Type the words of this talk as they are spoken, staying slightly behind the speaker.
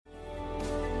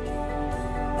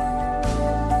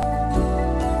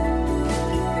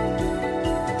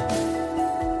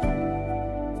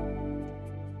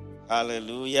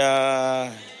Hallelujah.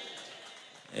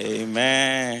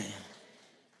 Amen.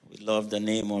 We love the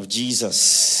name of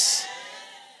Jesus.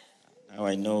 Now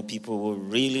I know people will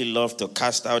really love to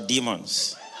cast out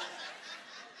demons.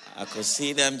 I could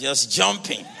see them just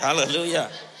jumping. Hallelujah.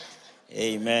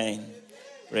 Amen.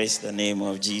 Praise the name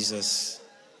of Jesus.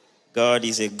 God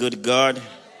is a good God.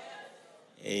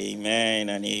 Amen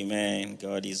and amen.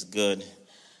 God is good.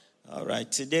 All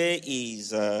right. Today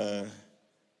is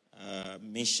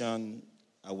Mission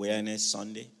Awareness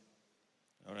Sunday.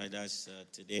 All right. That's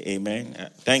today. Amen.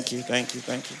 Thank you. Yeah.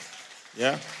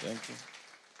 Thank you.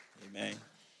 Amen.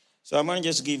 So I'm going to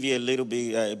just give you a little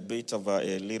bit of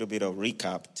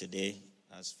recap today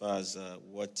as far as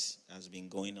what has been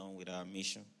going on with our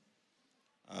mission.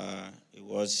 It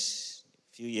was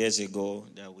a few years ago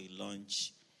that we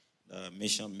launched the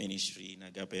mission ministry in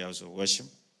Agape House of Worship.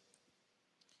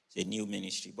 It's a new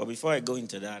ministry. But before I go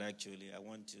into that, actually, I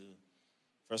want to,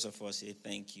 first of all, say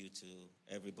thank you to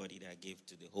everybody that gave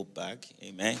to the Hope Bag.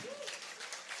 Amen.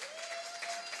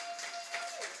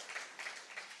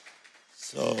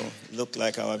 So, look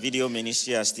like our video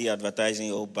ministry are still advertising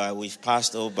Hope Bag. We've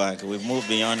passed Hope Bag. We've moved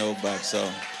beyond Hope Bag. So,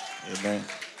 amen.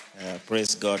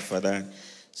 Praise God for that.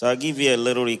 So, I'll give you a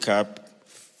little recap.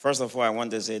 First of all, I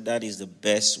want to say that is the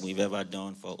best we've ever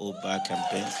done for Hope Bag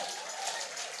campaign.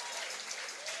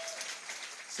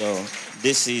 So,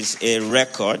 this is a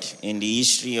record in the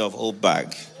history of Hope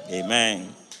Bag.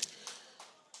 Amen.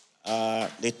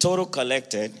 The total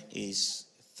collected is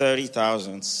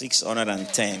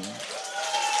 30,610.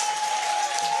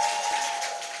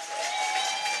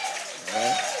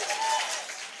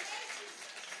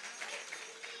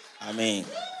 I mean,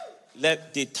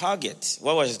 the target,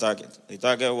 what was the target? The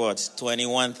target was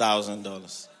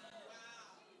 $21,000.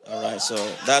 All right, so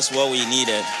that's what we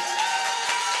needed.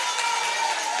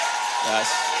 That's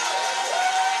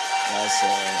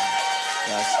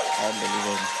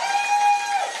unbelievable.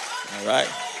 All right.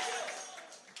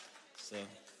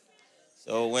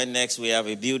 So when next we have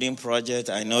a building project,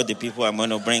 I know the people I'm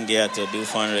going to bring here to do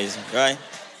fundraising, right?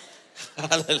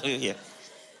 Hallelujah.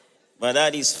 But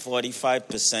that is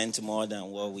 45% more than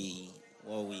what we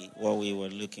were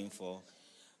looking for,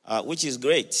 which is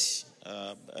great.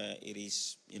 It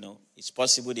is, it's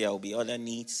possible there will be other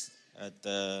needs at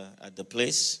the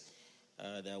place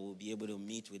that will be able to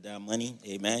meet with that money.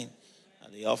 Amen.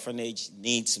 The orphanage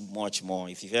needs much more.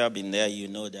 If you've ever been there, you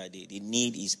know that the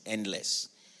need is endless.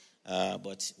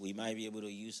 But we might be able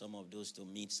to use some of those to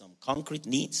meet some concrete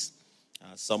needs.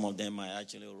 Some of them might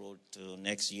actually roll to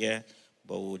next year,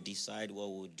 but we'll decide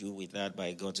what we'll do with that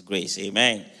by God's grace.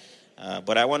 Amen.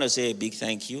 But I want to say a big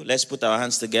thank you. Let's put our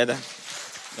hands together.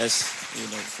 Let's,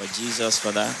 for Jesus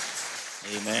for that.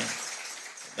 Amen.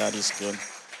 That is good.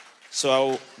 So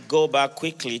I'll go back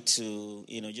quickly to,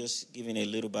 just giving a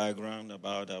little background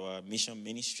about our mission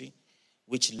ministry,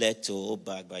 which led to Hope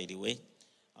Bag, by the way.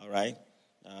 All right.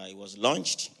 It was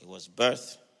launched. It was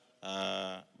birthed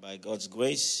by God's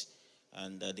grace.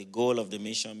 And the goal of the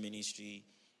mission ministry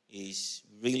is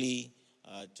really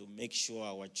to make sure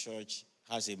our church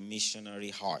has a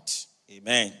missionary heart.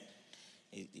 Amen.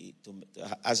 It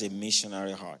has a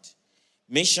missionary heart.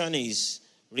 Mission is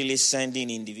really sending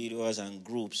individuals and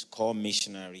groups called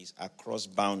missionaries across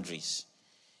boundaries,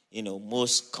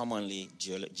 most commonly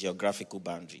geographical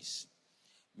boundaries.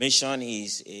 Mission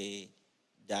is a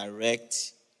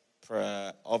direct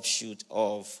offshoot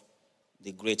of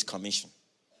the Great Commission.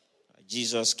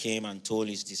 Jesus came and told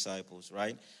his disciples,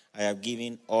 right? I have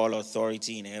given all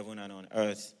authority in heaven and on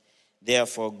earth.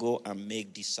 Therefore, go and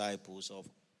make disciples of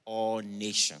all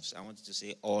nations. I wanted to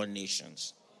say all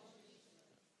nations.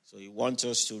 So he wants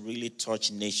us to really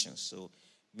touch nations. So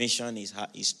mission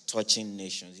is touching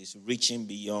nations. It's reaching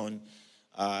beyond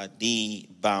the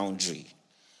boundary.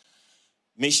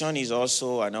 Mission is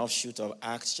also an offshoot of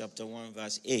Acts chapter 1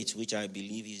 verse 8, which I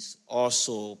believe is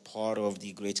also part of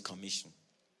the Great Commission.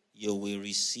 You will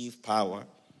receive power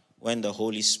when the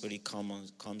Holy Spirit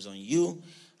comes on you,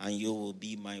 and you will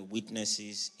be my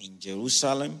witnesses in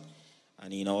Jerusalem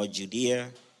and in all Judea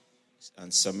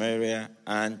and Samaria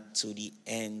and to the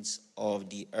ends of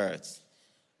the earth.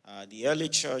 The early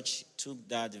church took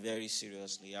that very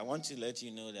seriously. I want to let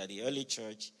you know that the early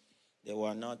church, they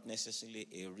were not necessarily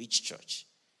a rich church.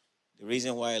 The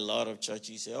reason why a lot of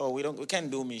churches say, we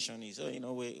can't do mission is,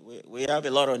 we have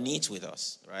a lot of needs with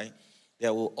us, right?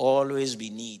 There will always be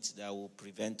needs that will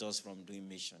prevent us from doing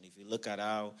mission. If you look at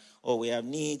how, we have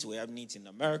needs in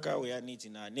America, we have needs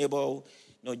in our neighborhood.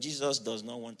 No, Jesus does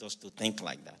not want us to think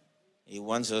like that. He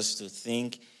wants us to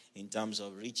think in terms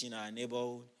of reaching our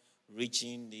neighborhood,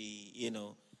 reaching the,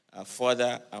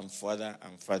 further and further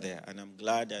and further. And I'm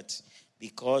glad that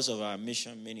because of our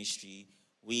mission ministry,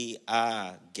 we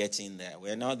are getting there.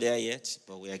 We're not there yet,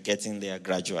 but we are getting there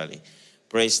gradually.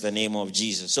 Praise the name of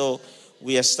Jesus. So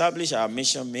we established our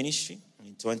mission ministry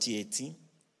in 2018.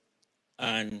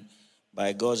 And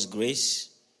by God's grace,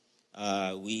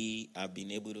 we have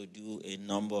been able to do a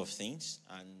number of things.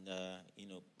 And,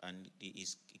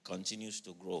 it continues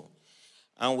to grow.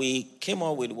 And we came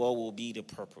up with what will be the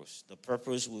purpose. The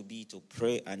purpose will be to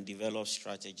pray and develop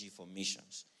strategy for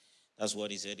missions. That's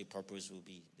what he said the purpose will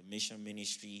be. The mission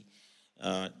ministry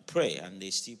pray, and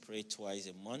they still pray twice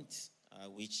a month,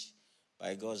 which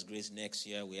by God's grace next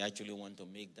year, we actually want to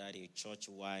make that a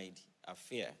church-wide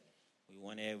affair. We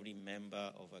want every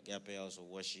member of Agape House of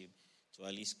Worship to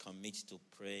at least commit to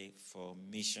pray for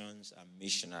missions and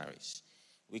missionaries.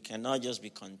 We cannot just be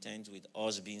content with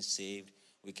us being saved.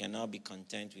 We cannot be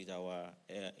content with our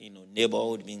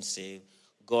neighborhood being saved.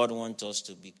 God wants us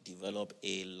to develop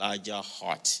a larger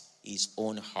heart, his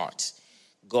own heart.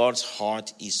 God's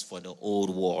heart is for the old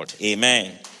world.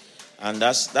 Amen. And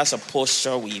that's a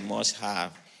posture we must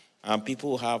have. And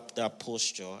people who have that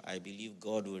posture, I believe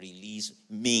God will release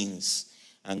means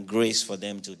and grace for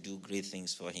them to do great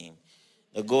things for him.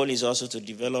 The goal is also to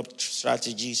develop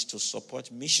strategies to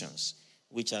support missions,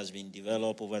 which has been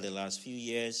developed over the last few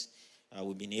years.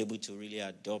 We've been able to really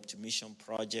adopt mission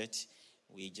projects.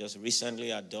 We just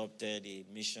recently adopted a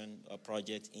mission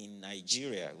project in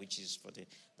Nigeria, which is for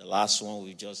the last one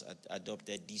we just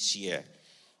adopted this year.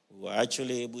 We were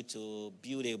actually able to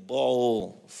build a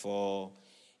borehole for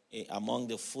among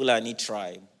the Fulani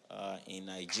tribe in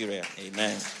Nigeria.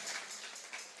 Amen.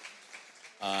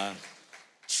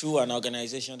 Through an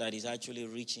organization that is actually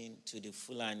reaching to the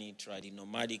Fulani tribe, the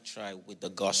nomadic tribe, with the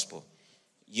gospel,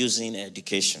 using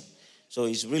education. So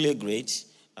it's really great.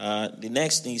 The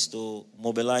next thing is to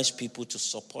mobilize people to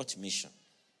support mission.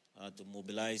 To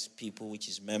mobilize people, which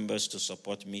is members, to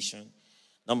support mission.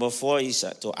 Number 4 is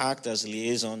to act as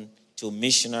liaison to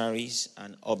missionaries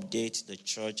and update the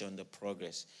church on the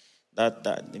progress. That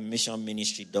the mission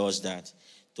ministry does that.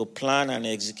 To plan and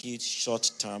execute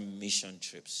short-term mission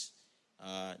trips.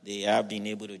 They have been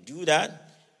able to do that.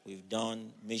 We've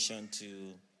done mission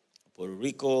to Puerto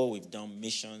Rico. We've done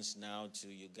missions now to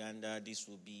Uganda. This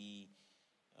will be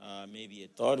maybe a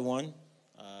third one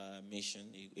mission.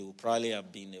 It will probably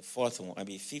have been a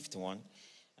fifth one,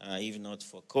 if not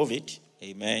for COVID.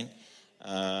 Amen.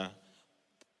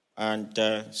 And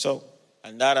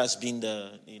that has been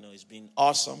it's been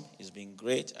awesome. It's been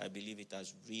great. I believe it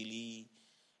has really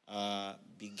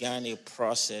began a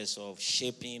process of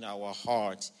shaping our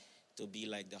heart to be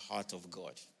like the heart of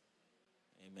God.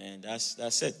 Amen.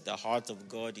 That's it. The heart of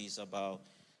God is about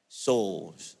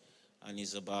souls, and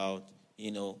is about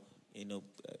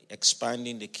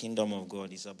expanding the kingdom of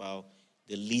God. It's about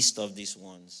the least of these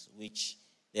ones, which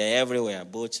they're everywhere,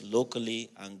 both locally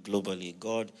and globally.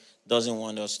 God doesn't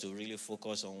want us to really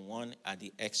focus on one at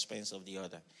the expense of the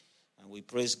other. And we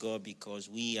praise God because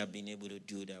we have been able to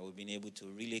do that. We've been able to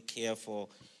really care for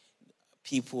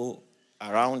people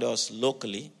around us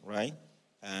locally, right?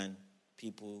 And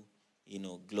people,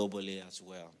 globally as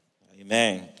well.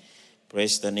 Amen.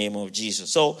 Praise the name of Jesus.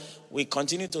 So we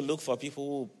continue to look for people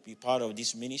who will be part of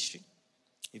this ministry.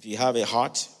 If you have a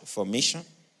heart for mission,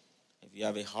 if you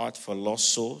have a heart for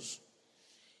lost souls,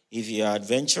 if you are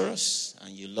adventurous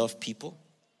and you love people,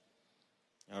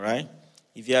 all right?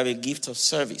 If you have a gift of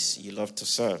service, you love to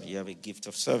serve, you have a gift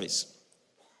of service.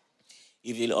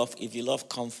 If you love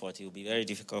comfort, it will be very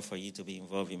difficult for you to be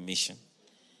involved in mission.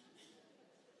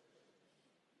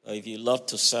 Or if you love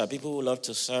to serve, people who love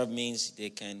to serve means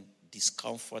they can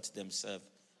discomfort themselves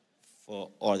for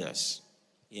others,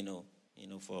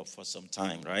 for some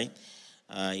time, right?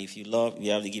 If you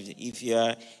have the gift. If you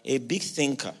are a big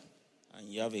thinker and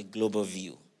you have a global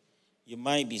view, you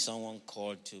might be someone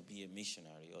called to be a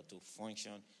missionary or to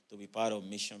function, to be part of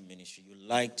mission ministry.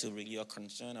 You're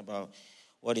concerned about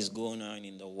what is going on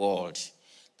in the world.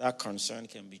 That concern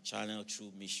can be channeled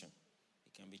through mission.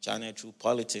 It can be channeled through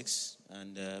politics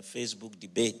and Facebook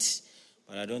debates.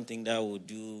 But I don't think that will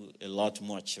do a lot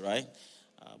much, right?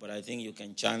 But I think you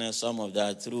can channel some of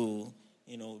that through,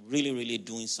 really, really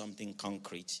doing something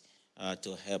concrete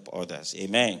to help others.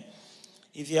 Amen.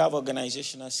 If you have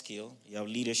organizational skill, you have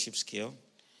leadership skill,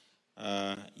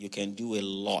 you can do a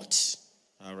lot,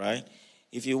 all right?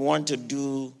 If you want to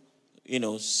do,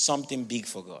 something big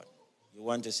for God, you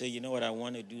want to say, I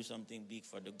want to do something big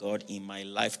for the God in my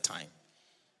lifetime.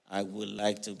 I would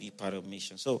like to be part of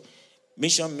mission. So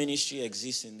mission ministry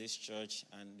exists in this church,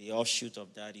 and the offshoot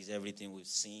of that is everything we've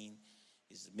seen.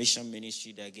 It's the mission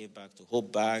ministry that gave back to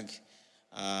Hope Bag,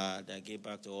 that gave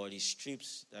back to all these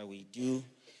trips that we do.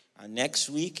 And next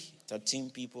week, 13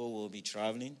 people will be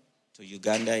traveling to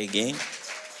Uganda again.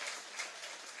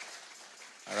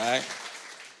 All right?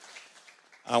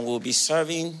 And we'll be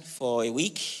serving for a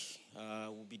week.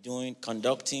 We'll be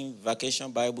conducting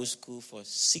Vacation Bible School for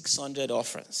 600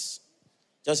 orphans.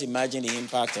 Just imagine the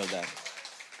impact of that.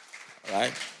 All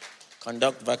right?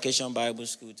 Conduct Vacation Bible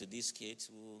School to these kids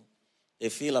who they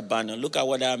feel abandoned. Look at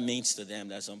what that means to them,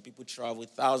 that some people travel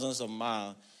thousands of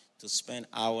miles to spend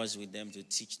hours with them to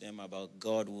teach them about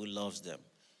God who loves them.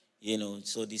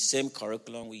 So the same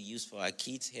curriculum we use for our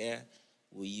kids here,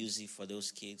 we use it for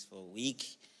those kids for a week.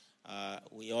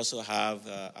 We also have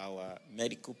our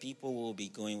medical people who will be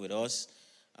going with us,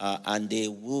 and they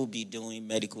will be doing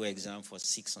medical exam for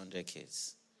 600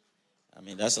 kids. I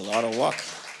mean, that's a lot of work.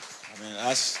 I mean,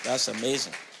 that's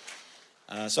amazing.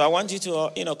 So I want you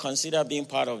to, consider being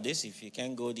part of this. If you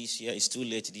can't go this year, it's too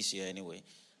late this year anyway.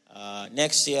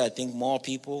 Next year, I think more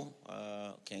people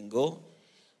can go,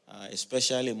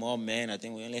 especially more men. I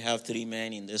think we only have 3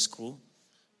 men in this crew.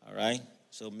 All right?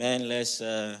 So men,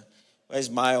 where's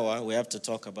Maiwa? We have to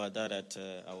talk about that at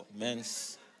our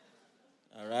men's.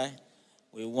 All right?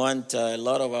 We want a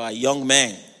lot of our young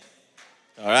men.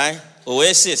 All right?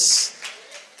 Oasis.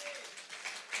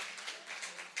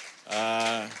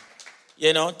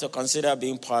 To consider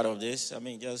being part of this. I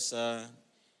mean, just a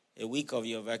week of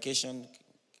your vacation,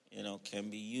 can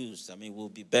be used. I mean, will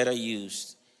be better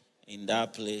used in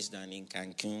that place than in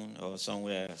Cancun or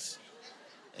somewhere else.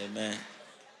 Amen.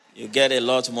 You get a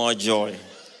lot more joy.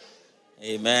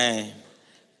 Amen.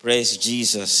 Praise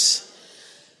Jesus.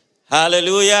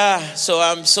 Hallelujah. So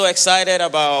I'm so excited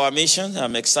about our mission.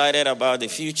 I'm excited about the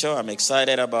future. I'm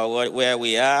excited about where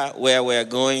we are, where we're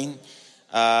going.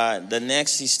 The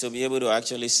next is to be able to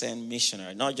actually send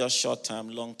missionaries, not just short-term,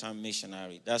 long-term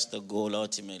missionaries. That's the goal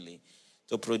ultimately,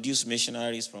 to produce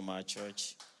missionaries from our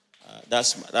church.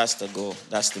 That's the goal.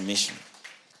 That's the mission.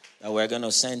 That we're going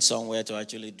to send somewhere to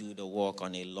actually do the work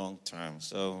on a long term.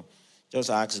 So just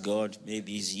ask God,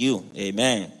 maybe it's you.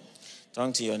 Amen.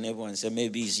 Turn to your neighbor and say,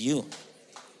 maybe it's you.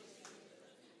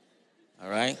 All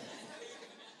right?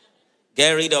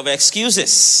 Get rid of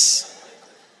excuses.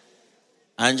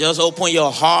 And just open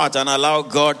your heart and allow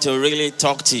God to really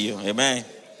talk to you. Amen.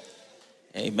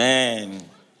 Amen.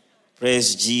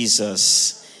 Praise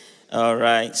Jesus. All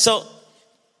right. So,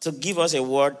 to give us a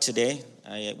word today,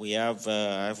 I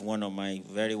have one of my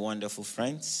very wonderful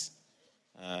friends,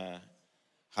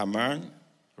 Haman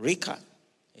Rika.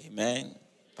 Amen.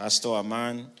 Pastor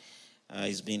Haman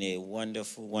has been a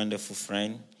wonderful, wonderful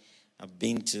friend. I've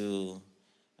been to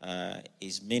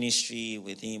his ministry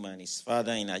with him and his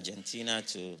father in Argentina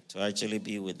to actually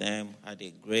be with them. Had a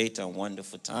great and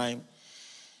wonderful time.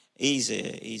 He's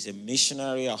a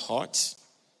missionary at heart,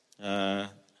 and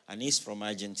he's from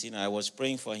Argentina. I was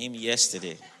praying for him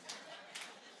yesterday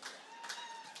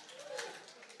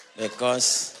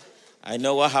because I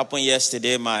know what happened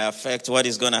yesterday might affect what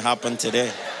is going to happen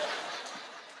today.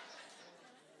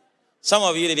 Some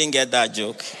of you didn't get that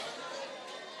joke.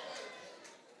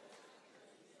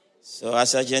 So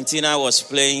as Argentina was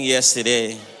playing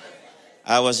yesterday,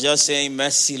 I was just saying,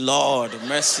 mercy, Lord,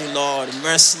 mercy, Lord,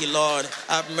 mercy, Lord,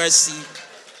 have mercy.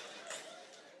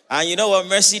 And you know what?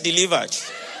 Mercy delivered.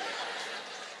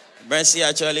 Mercy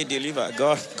actually delivered.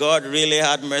 God really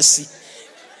had mercy.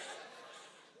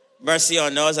 Mercy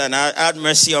on us, and I had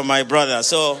mercy on my brother.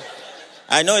 So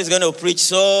I know he's going to preach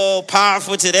so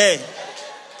powerful today.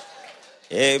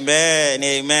 Amen,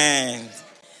 amen.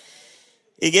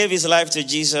 He gave his life to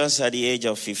Jesus at the age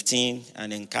of 15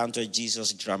 and encountered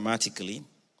Jesus dramatically.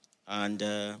 And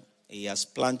he has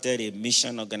planted a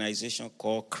mission organization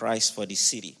called Christ for the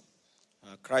City.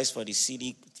 Christ for the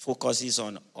City focuses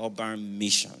on urban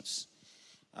missions,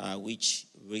 which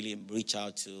really reach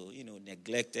out to,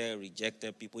 neglected,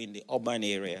 rejected people in the urban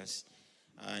areas.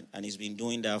 And he's been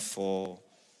doing that for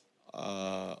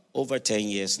over 10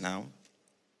 years now.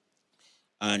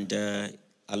 And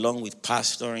along with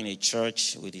pastoring a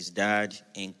church with his dad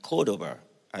in Cordoba,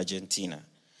 Argentina.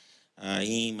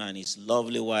 Him and his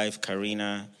lovely wife,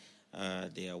 Karina,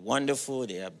 they are wonderful.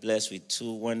 They are blessed with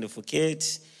 2 wonderful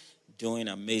kids, doing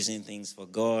amazing things for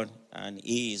God. And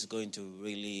he is going to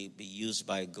really be used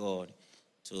by God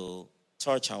to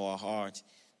touch our heart,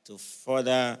 to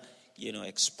further,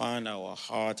 expand our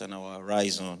heart and our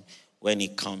horizon when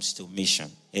it comes to mission.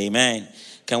 Amen.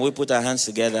 Can we put our hands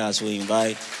together as we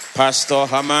invite Pastor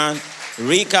Haman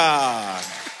Rika?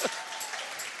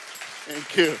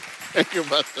 Thank you. Thank you,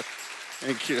 Pastor.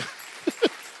 Thank you.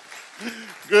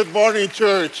 Good morning,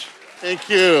 church. Thank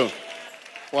you.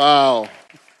 Wow.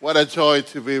 What a joy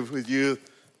to be with you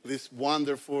this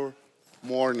wonderful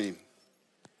morning.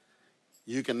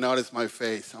 You can notice my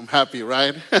face. I'm happy,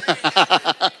 right?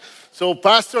 So,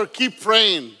 Pastor, keep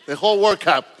praying the whole World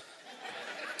Cup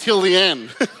till the end.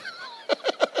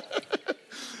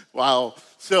 Wow.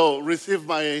 So, receive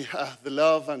my the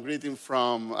love and greeting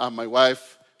from my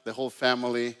wife, the whole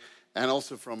family, and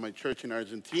also from my church in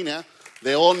Argentina.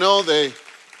 They all know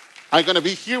I'm going to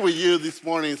be here with you this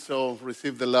morning, so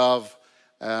receive the love.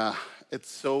 It's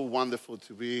so wonderful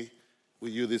to be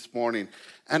with you this morning,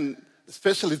 and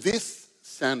especially this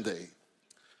Sunday,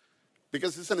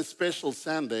 because it's a special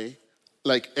Sunday,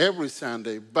 like every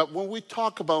Sunday. But when we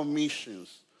talk about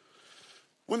missions,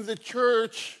 when the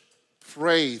church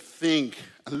pray, think,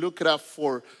 and look it up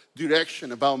for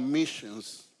direction about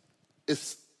missions,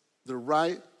 it's the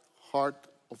right heart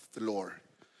of the Lord,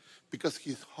 because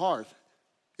his heart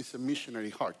is a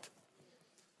missionary heart.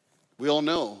 We all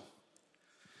know.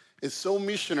 It's so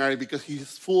missionary because he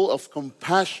is full of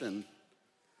compassion.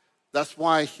 That's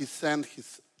why he sent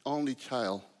his only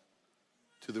child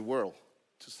to the world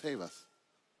to save us.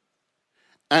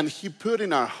 And he put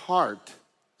in our heart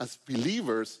as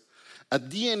believers a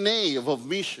DNA of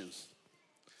missions.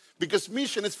 Because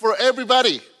mission is for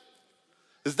everybody.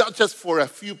 It's not just for a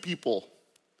few people.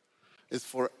 It's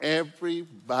for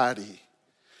everybody.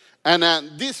 And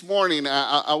this morning,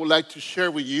 I would like to share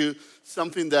with you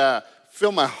something that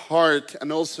filled my heart,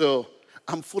 and also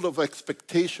I'm full of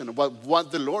expectation about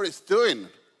what the Lord is doing.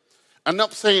 I'm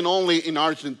not saying only in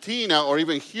Argentina or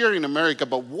even here in America,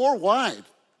 but worldwide.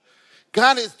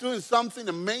 God is doing something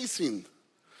amazing.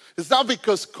 It's not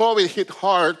because COVID hit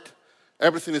hard,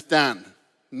 everything is done.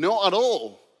 No, at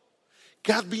all.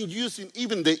 God been using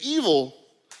even the evil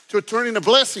to turn in a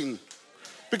blessing.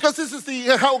 Because this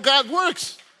is how God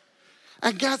works.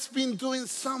 And God's been doing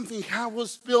something. God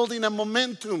was building a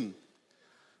momentum.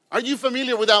 Are you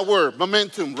familiar with that word,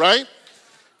 momentum, right?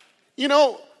 You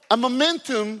know, a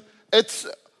momentum, it's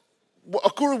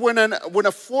occurs when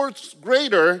a force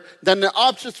greater than the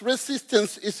object's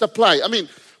resistance is applied. I mean,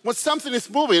 when something is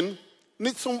moving,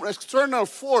 needs some external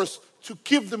force to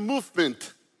keep the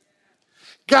movement.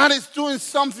 God is doing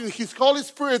something. His Holy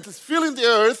Spirit is filling the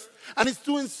earth, and it's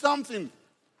doing something.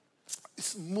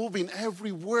 It's moving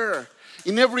everywhere,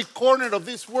 in every corner of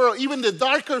this world, even the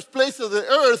darkest place of the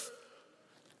earth.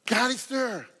 God is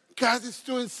there. God is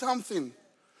doing something.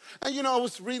 And you know, I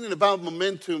was reading about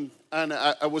momentum, and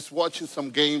I was watching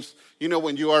some games. You know,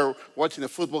 when you are watching a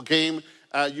football game,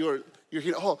 you're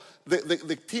hearing, oh,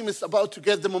 the team is about to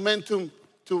get the momentum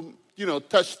to,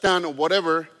 touchdown or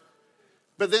whatever.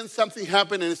 But then something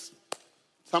happened, and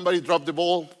somebody dropped the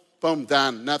ball, boom,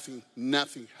 done.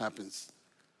 Nothing happens.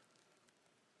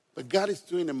 But God is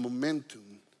doing a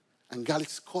momentum, and God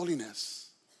is calling us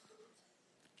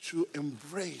to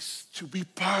embrace, to be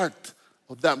part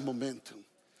of that momentum.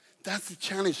 That's the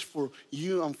challenge for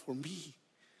you and for me,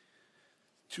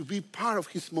 to be part of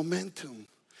his momentum.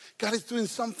 God is doing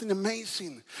something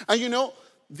amazing. And you know,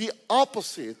 the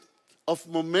opposite of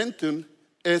momentum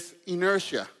is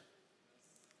inertia.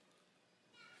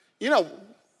 You know,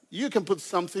 you can push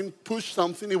something,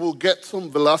 it will get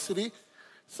some velocity,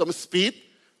 some speed,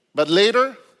 but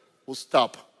later will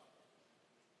stop.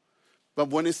 But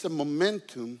when it's a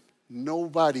momentum,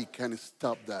 nobody can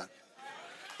stop that.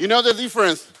 You know the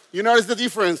difference? You notice the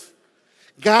difference?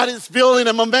 God is building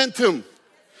a momentum.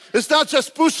 It's not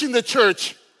just pushing the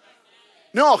church.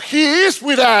 No, he is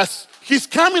with us. He's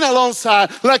coming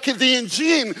alongside like the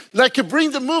engine, like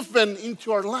bring the movement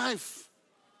into our life.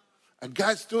 And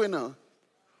God's doing it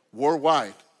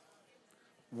worldwide.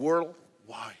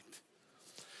 Worldwide.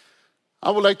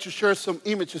 I would like to share some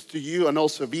images to you and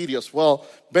also video as well.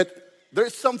 But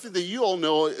there's something that you all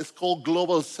know is called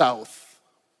Global South.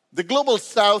 The Global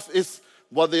South is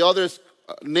what the others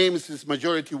names is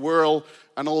majority world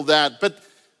and all that. But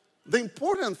the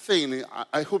important thing,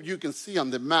 I hope you can see on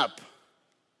the map,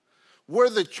 where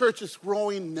the church is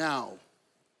growing now.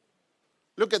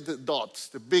 Look at the dots,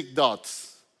 the big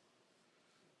dots.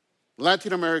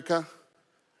 Latin America,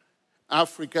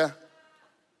 Africa,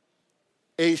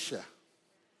 Asia.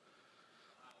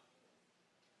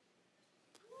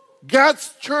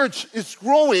 God's church is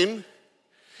growing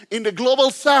in the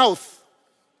global south.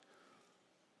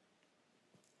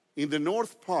 In the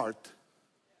north part,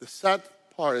 the sad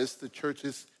part is the church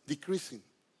is decreasing.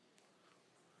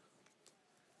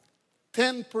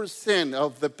 10%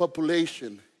 of the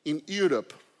population in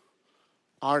Europe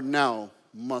are now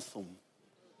Muslim.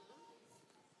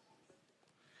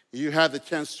 If you had the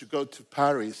chance to go to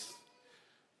Paris,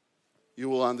 you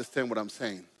will understand what I'm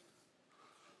saying.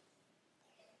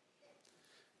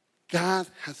 God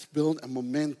has built a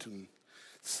momentum.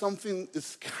 Something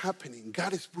is happening.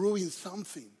 God is brewing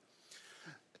something.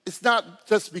 It's not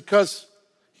just because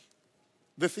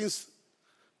the things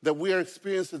that we are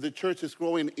experiencing, the church is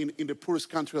growing in the poorest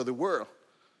country of the world.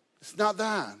 It's not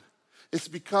that. It's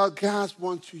because God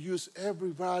wants to use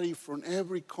everybody from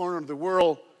every corner of the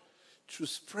world to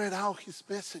spread out his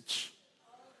message.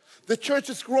 The church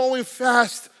is growing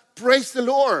fast. Praise the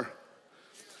Lord.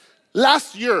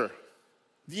 Last year,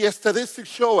 the statistics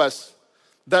show us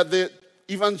that the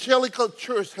evangelical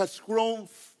church has grown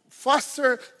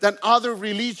faster than other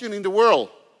religions in the world.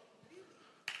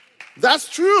 That's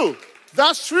true.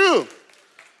 That's true.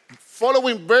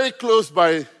 Following very close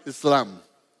by Islam.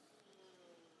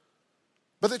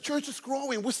 But the church is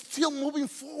growing. We're still moving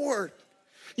forward.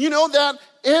 You know that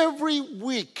every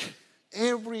week,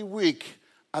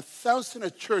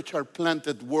 1,000 churches are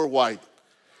planted worldwide.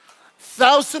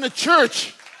 1,000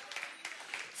 churches.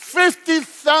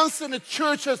 50,000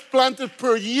 churches planted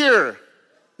per year.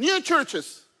 New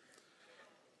churches.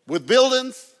 With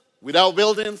buildings, without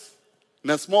buildings,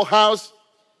 in a small house,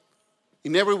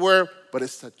 in everywhere, but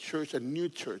it's a church, a new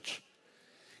church.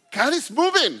 God is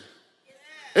moving.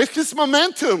 It's his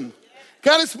momentum.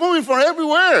 God is moving from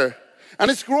everywhere.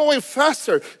 And it's growing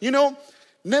faster. You know,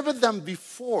 never than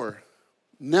before,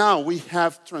 now we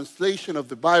have translation of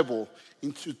the Bible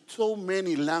into so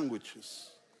many languages.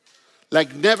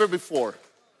 Like never before.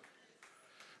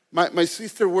 My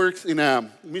sister works in a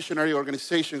missionary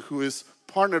organization who is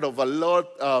partner of a lot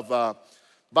of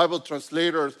Bible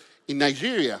translators in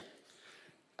Nigeria.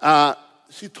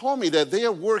 She told me that they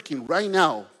are working right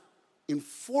now in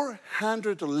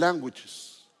 400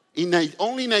 languages in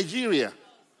only Nigeria.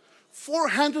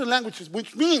 400 languages,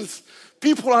 which means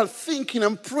people are thinking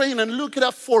and praying and looking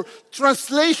up for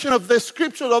translation of the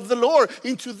scripture of the Lord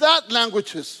into that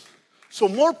languages. So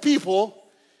more people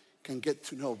can get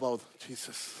to know about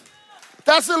Jesus.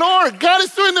 That's the Lord. God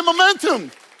is doing the momentum.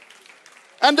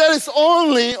 And that is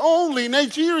only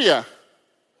Nigeria.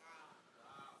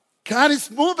 God is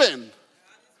moving.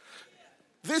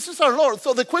 This is our Lord.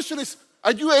 So the question is,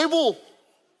 are you able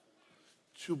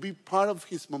to be part of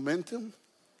his momentum?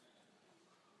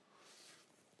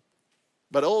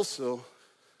 But also,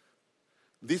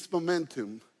 this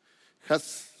momentum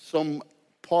has some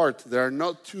parts that are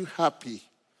not too happy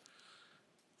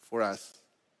for us.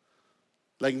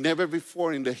 Like never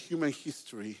before in the human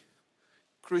history,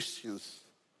 Christians,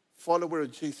 followers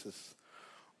of Jesus,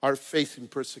 are facing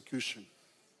persecution.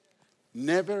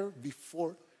 Never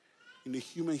before in the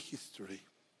human history.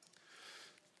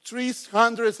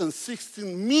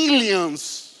 316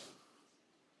 millions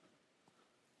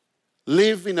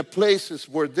live in places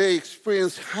where they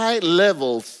experience high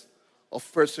levels of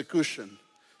persecution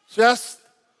just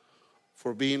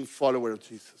for being followers of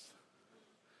Jesus.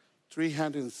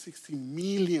 360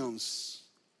 millions.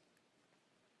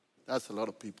 That's a lot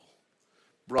of people.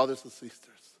 Brothers and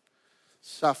sisters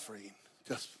suffering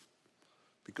just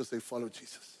because they follow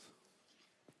Jesus.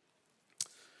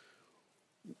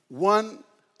 1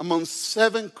 among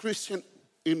 7 Christians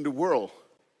in the world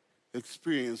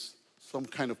experience some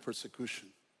kind of persecution.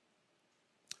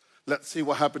 Let's see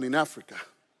what happened in Africa.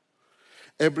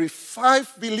 Every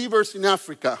 5 believers in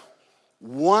Africa,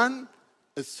 1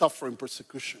 is suffering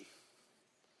persecution.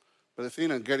 But the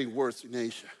thing is getting worse in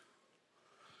Asia.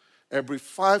 Every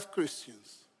 5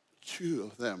 Christians, 2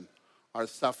 of them are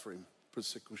suffering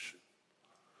persecution.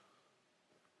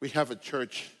 We have a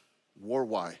church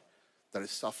worldwide that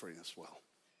is suffering as well.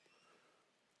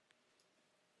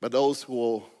 But those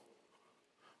who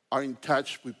are in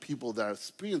touch with people that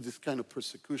experience this kind of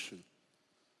persecution,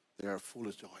 they are full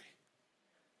of joy.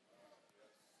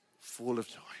 Full of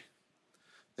joy.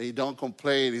 They don't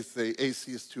complain if the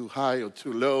AC is too high or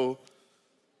too low.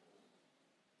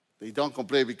 They don't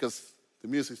complain because the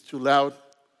music is too loud.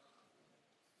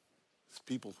 It's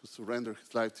people who surrender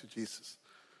his life to Jesus.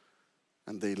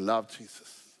 And they love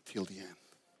Jesus till the end.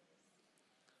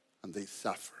 And they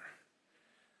suffer.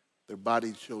 Their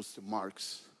body shows the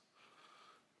marks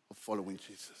of following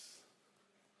Jesus.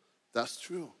 That's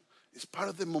true. It's part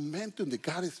of the momentum that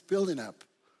God is building up.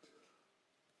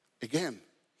 Again,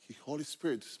 the Holy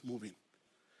Spirit is moving.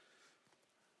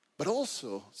 But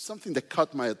also, something that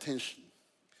caught my attention.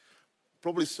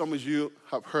 Probably some of you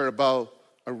have heard about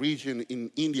a region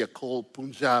in India called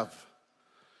Punjab.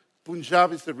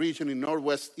 Punjab is a region in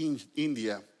northwest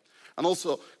India. And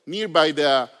also nearby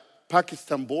the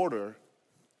Pakistan border.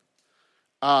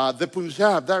 The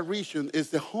Punjab, that region, is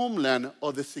the homeland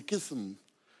of the Sikhism,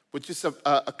 which is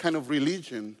a kind of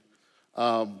religion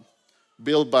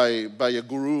built by a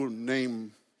guru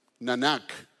named Nanak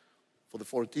for the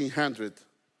 1400s.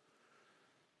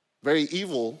 Very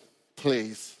evil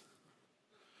place.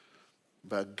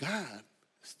 But God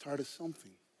started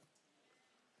something.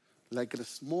 like a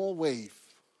small wave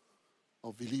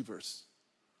of believers.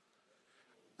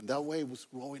 And that wave was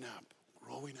growing up,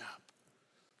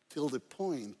 till the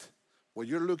point where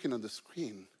you're looking on the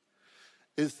screen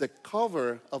is the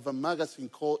cover of a magazine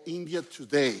called India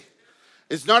Today.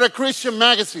 It's not a Christian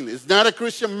magazine.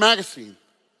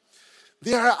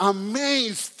 They are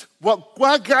amazed what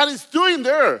God is doing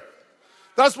there.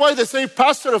 That's why they say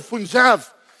pastor of Punjab,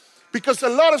 because a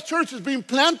lot of churches being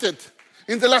planted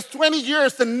in the last 20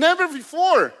 years and never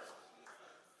before.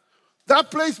 That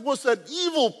place was an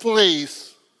evil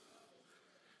place.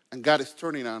 And God is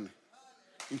turning on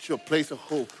into a place of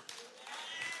hope.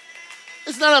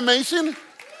 Isn't that amazing?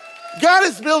 God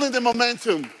is building the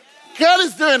momentum. God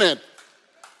is doing it.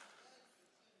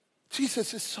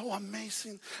 Jesus is so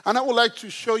amazing. And I would like to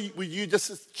show you with you just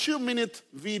a 2-minute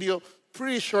video,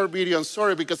 pretty short video. I'm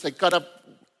sorry because I cut up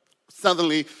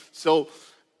suddenly. So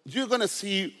you're going to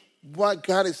see what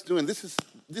God is doing. This has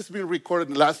been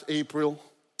recorded last April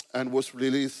and was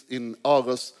released in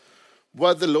August.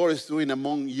 What the Lord is doing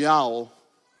among Yao,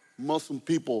 Muslim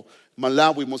people,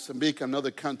 Malawi, Mozambique, and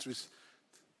other countries.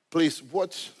 Please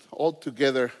watch all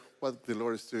together what the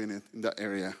Lord is doing in that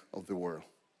area of the world.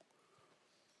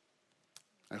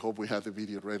 I hope we have the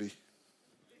video ready.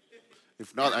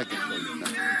 If not, I can show you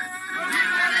now.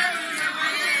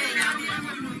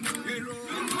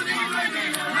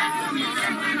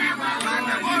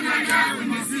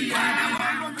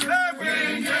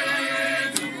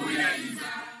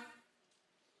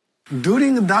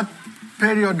 During that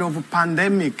period of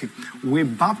pandemic, we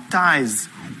baptized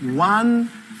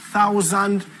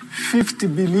 1,050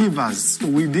 believers.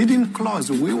 We didn't close.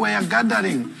 We were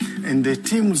gathering in the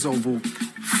teams of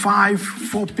 4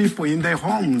 people in their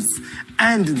homes.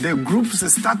 And the groups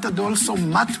started also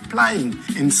multiplying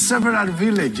in several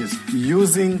villages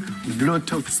using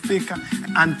Bluetooth speaker.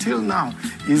 Until now,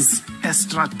 is a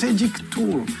strategic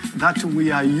tool that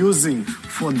we are using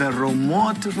for the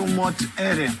remote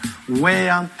area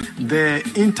where the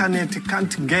internet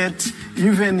can't get,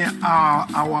 even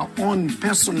our own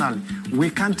personal.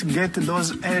 We can't get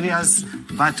those areas,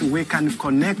 but we can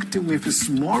connect with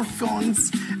small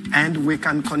phones and we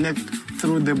can connect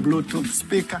through the Bluetooth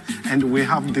speaker and we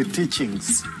have the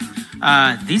teachings.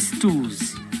 These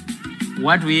tools,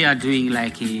 what we are doing,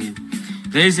 like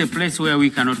there is a place where we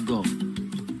cannot go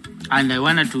and I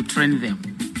wanted to train them.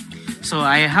 So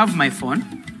I have my phone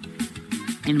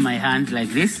in my hand like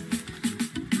this.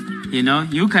 You know,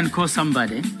 you can call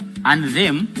somebody and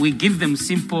then we give them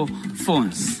simple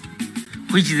phones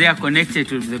which they are connected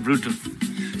to the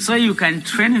Bluetooth. So you can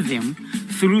train them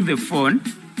through the phone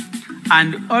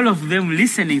and all of them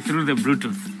listening through the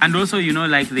Bluetooth. And also, you know,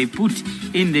 like they put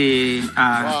in the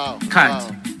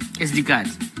SD card.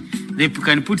 They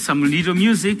can put some little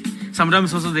music.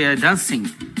 Sometimes also they are dancing.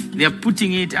 They are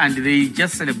putting it and they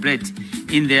just celebrate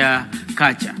in their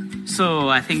culture. So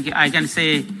I think I can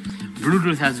say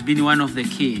Bluetooth has been one of the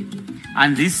key.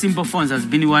 And these simple phones has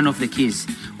been one of the keys.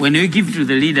 When we give to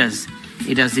the leaders,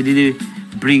 it has really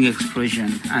bring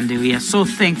expression. And we are so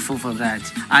thankful for that.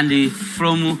 And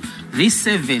from this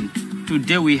 7,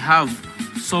 today we have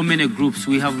so many groups.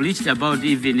 We have reached about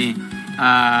even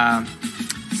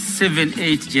 7,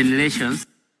 8 generations.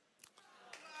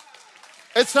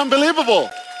 It's unbelievable.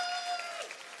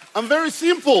 And very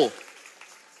simple.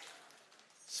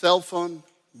 Cell phone,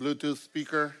 Bluetooth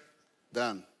speaker,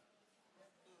 done.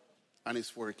 And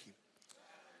it's working.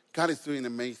 God is doing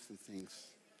amazing things.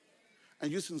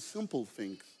 And using simple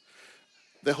things.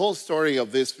 The whole story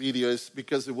of this video is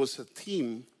because it was a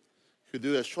team who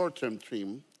did a short-term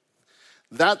team.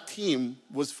 That team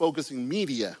was focusing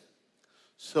media.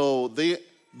 So they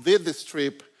did this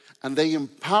trip and they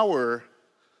empower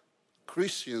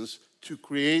Christians to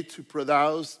create, to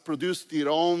produce their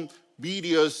own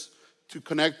videos to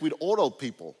connect with other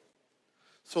people.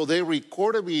 So they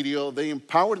record a video, they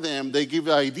empower them, they give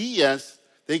ideas,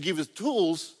 they give us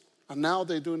tools, and now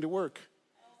they're doing the work.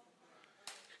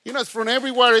 You know, it's from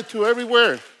everywhere to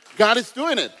everywhere. God is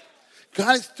doing it.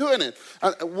 God is doing it.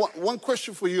 One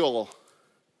question for you all.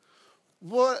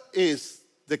 What is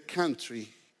the country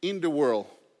in the world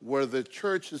where the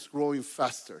church is growing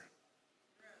faster?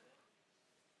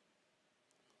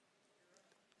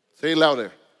 Say it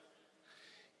louder.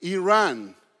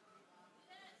 Iran.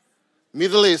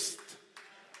 Middle East.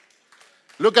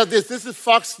 Look at this. This is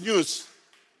Fox News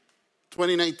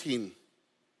 2019.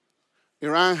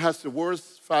 Iran has the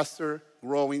worst, faster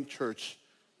growing church,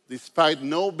 despite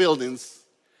no buildings,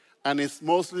 and it's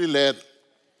mostly led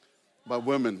by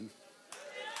women.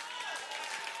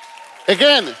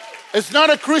 Again, it's not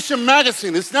a Christian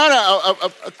magazine. It's not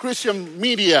a Christian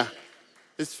media.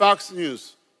 It's Fox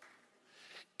News.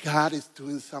 God is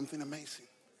doing something amazing.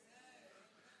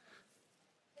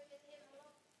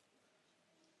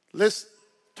 Let's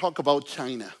talk about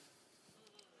China.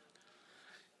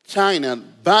 China,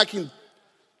 back in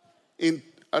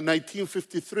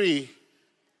 1953,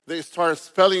 they started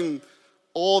expelling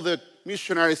all the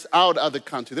missionaries out of the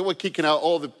country. They were kicking out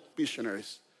all the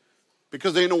missionaries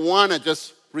because they don't want to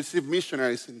just receive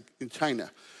missionaries in China.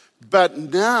 But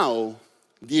now,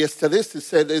 the statistics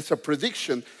said there's a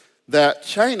prediction that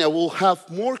China will have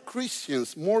more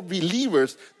Christians, more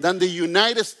believers than the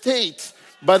United States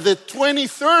by the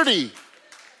 2030.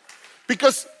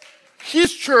 Because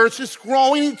his church is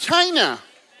growing in China.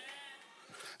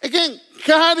 Again,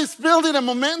 God is building a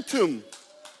momentum.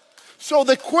 So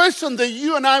the question that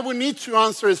you and I will need to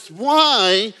answer is,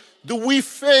 why do we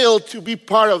fail to be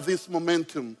part of this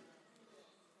momentum?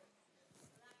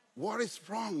 What is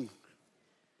wrong?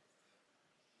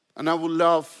 And I would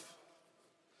love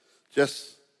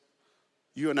just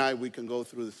you and I, we can go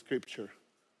through the scripture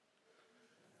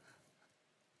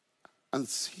and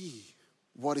see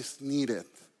what is needed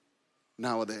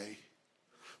nowadays.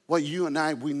 What you and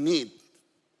I, we need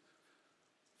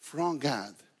from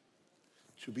God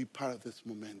to be part of this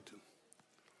momentum.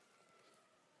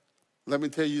 Let me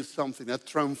tell you something. A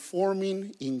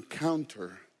transforming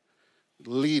encounter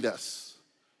leads us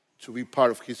to be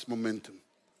part of his momentum.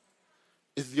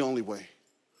 It's the only way.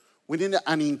 We need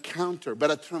an encounter,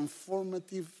 but a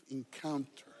transformative encounter.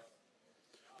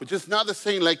 Which is not the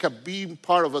same like being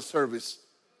part of a service.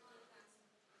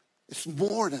 It's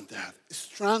more than that. It's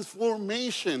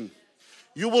transformation.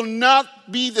 You will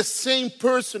not be the same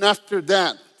person after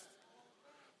that.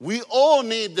 We all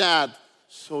need that.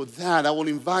 So that I will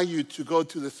invite you to go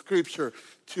to the scripture,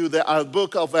 to the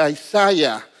book of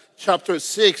Isaiah, chapter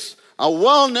 6, a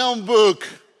well-known book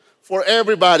for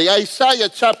everybody. Isaiah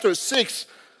chapter 6,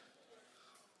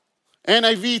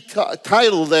 NIV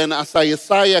titled then as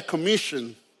Isaiah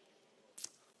Commission.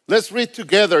 Let's read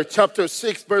together chapter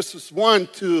 6, verses 1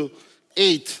 to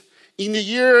 8. In the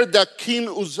year that King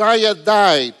Uzziah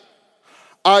died,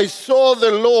 I saw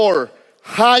the Lord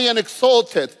high and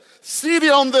exalted, seated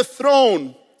on the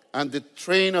throne, and the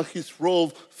train of his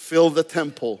robe filled the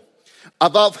temple.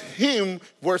 Above him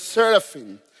were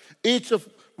seraphim, each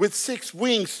with 6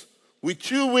 wings. With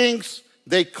 2 wings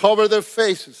they covered their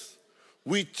faces.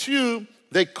 With 2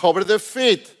 they covered their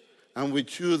feet. And with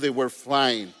 2 they were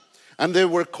flying. And they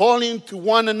were calling to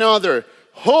one another,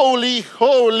 Holy,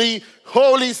 holy,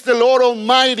 holy is the Lord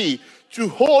Almighty. The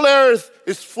whole earth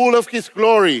is full of his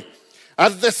glory.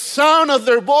 At the sound of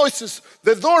their voices,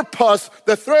 the doorposts,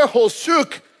 the threshold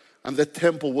shook, and the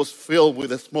temple was filled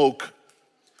with smoke.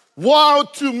 Woe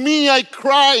to me, I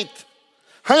cried.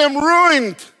 I am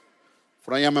ruined,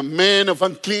 for I am a man of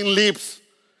unclean lips,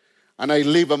 and I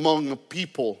live among a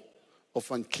people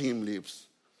of unclean lips.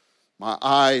 My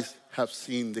eyes have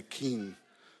seen the King,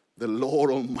 the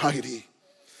Lord Almighty.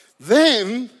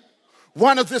 Then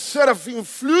one of the seraphim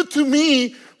flew to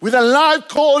me with a live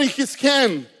coal in his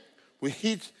hand, which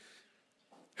he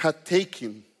had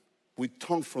taken with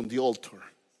tongue from the altar.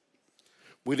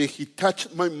 With it he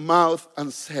touched my mouth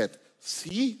and said,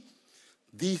 See,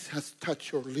 this has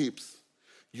touched your lips.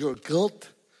 Your guilt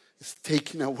is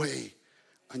taken away,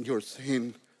 and your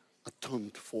sin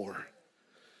atoned for.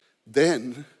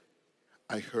 Then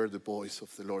I heard the voice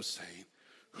of the Lord saying,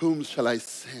 Whom shall I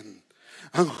send?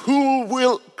 And who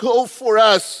will go for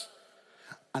us?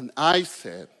 And I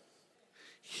said,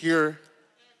 Here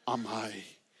am I.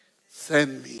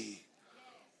 Send me.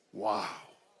 Wow.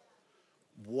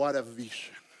 What a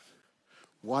vision.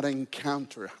 What an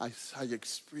encounter Isaiah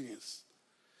experienced.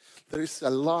 There is a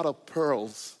lot of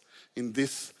pearls in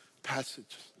this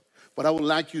passage. But I would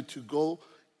like you to go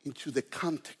into the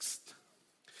context.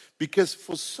 Because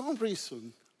for some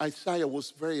reason, Isaiah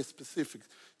was very specific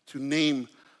to name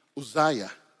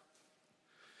Uzziah.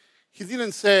 He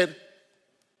didn't say,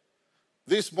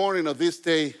 this morning or this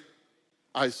day,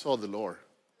 I saw the Lord.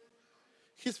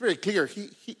 He's very clear.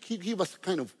 He gave us a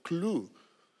kind of clue.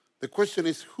 The question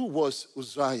is, who was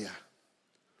Uzziah?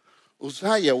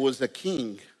 Uzziah was a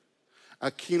king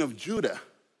of Judah.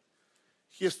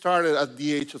 He started at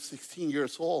the age of 16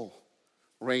 years old,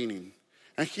 reigning.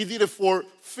 And he did it for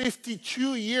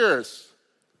 52 years.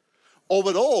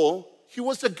 Overall, he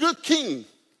was a good king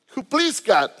who pleased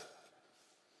God.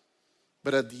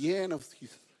 But at the end of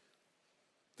his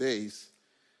days,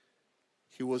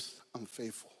 he was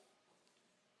unfaithful.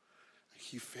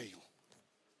 He failed.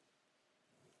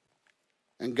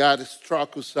 And God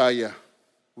struck Uzziah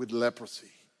with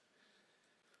leprosy.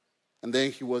 And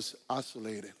then he was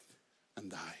isolated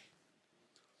and died.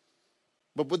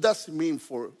 But what does it mean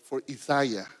for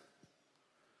Isaiah?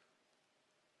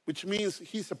 which means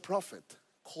he's a prophet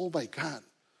called by God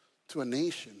to a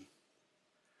nation.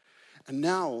 And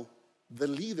now the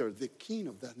leader, the king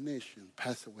of that nation,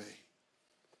 passed away.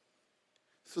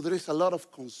 So there is a lot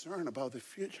of concern about the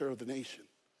future of the nation.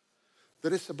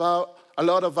 There is about a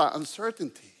lot of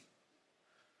uncertainty.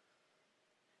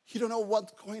 He don't know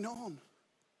what's going on.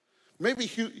 Maybe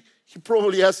he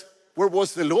probably asked, where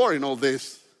was the Lord in all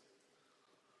this?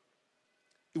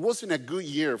 It wasn't a good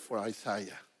year for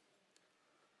Isaiah.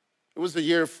 It was a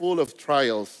year full of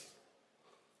trials.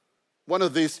 One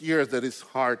of these years that is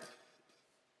hard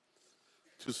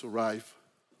to survive.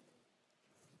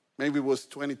 Maybe it was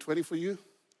 2020 for you.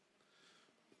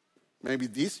 Maybe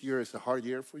this year is a hard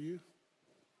year for you.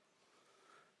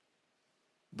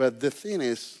 But the thing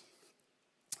is,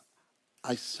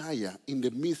 Isaiah, in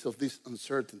the midst of this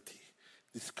uncertainty,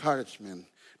 discouragement,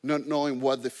 not knowing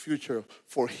what the future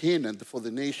for him and for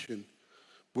the nation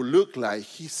would look like,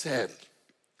 he said,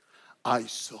 I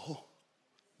saw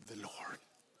the Lord.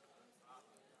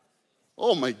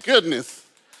 Oh my goodness.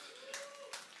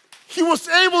 He was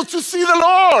able to see the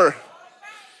Lord.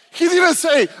 He didn't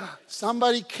say,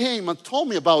 somebody came and told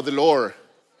me about the Lord.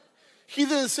 He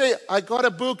didn't say, I got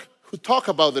a book who talk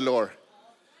about the Lord.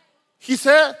 He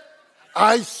said,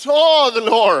 I saw the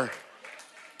Lord.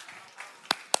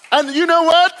 And you know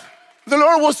what? The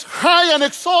Lord was high and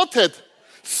exalted,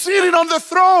 sitting on the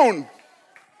throne.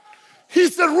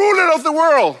 He's the ruler of the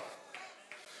world.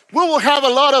 We will have a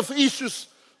lot of issues,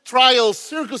 trials,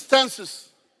 circumstances,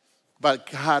 but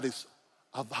God is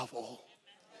above all.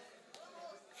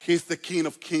 He's the King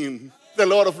of Kings, the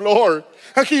Lord of Lords.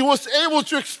 And he was able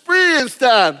to experience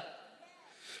that.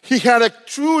 He had a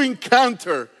true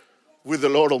encounter with the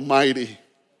Lord Almighty,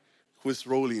 who is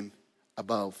ruling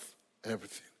above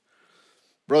everything.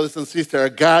 Brothers and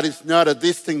sisters, God is not a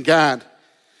distant God.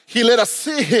 He let us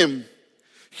see him.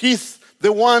 He's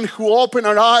the one who opened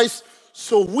our eyes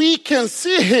so we can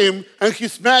see him and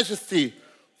his majesty.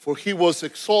 For he was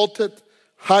exalted,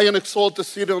 high and exalted,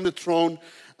 seated on the throne,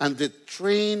 and the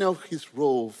train of his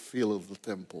robe filled the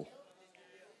temple.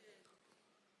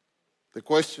 The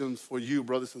question for you,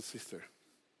 brothers and sisters,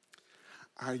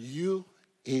 are you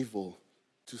able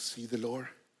to see the Lord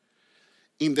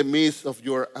in the midst of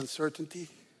your uncertainty,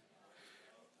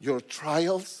 your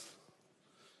trials,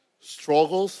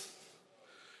 struggles,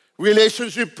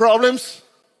 relationship problems,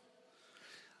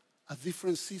 a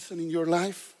different season in your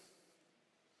life,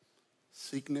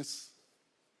 sickness,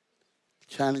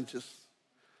 challenges,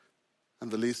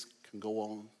 and the list can go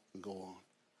on and go on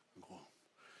and go on.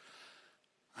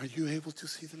 Are you able to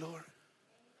see the Lord?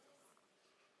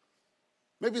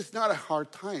 Maybe it's not a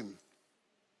hard time.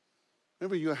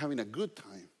 Maybe you're having a good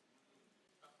time.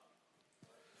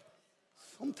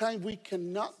 Sometimes we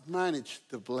cannot manage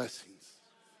the blessings.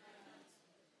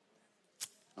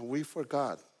 And we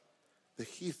forgot that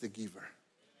he's the giver.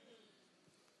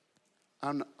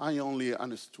 And I only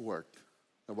am a steward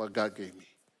of what God gave me.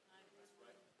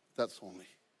 That's only.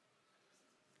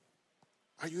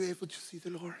 Are you able to see the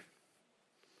Lord?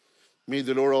 May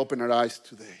the Lord open our eyes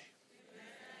today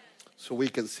so we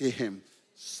can see him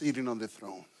sitting on the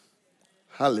throne.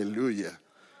 Hallelujah.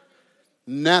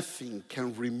 Nothing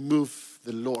can remove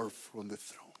the Lord from the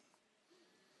throne.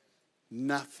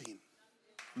 Nothing.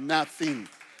 Nothing.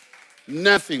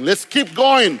 Nothing. Let's keep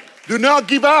going. Do not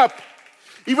give up.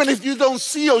 Even if you don't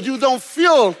see or you don't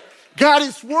feel, God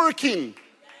is working.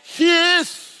 He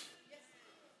is.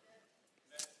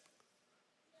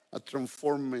 A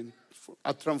transformation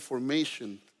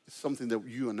is something that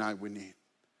you and I, we need.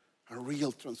 A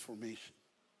real transformation.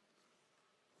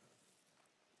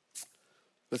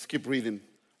 Let's keep reading.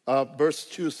 Verse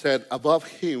 2 said, above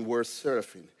him were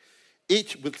seraphim,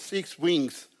 each with 6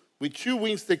 wings. With 2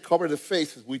 wings they cover the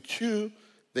faces. With 2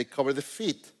 they cover the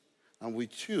feet. And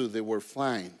with 2 they were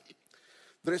flying.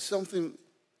 There is something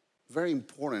very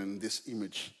important in this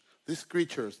image. These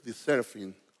creatures, the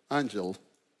seraphim, angel,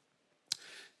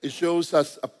 it shows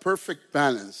us a perfect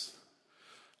balance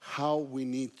how we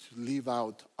need to live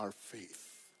out our faith.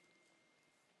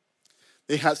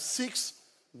 They have 6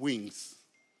 wings.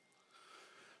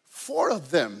 4 of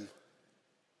them,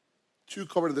 2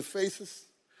 cover the faces,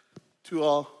 2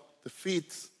 are the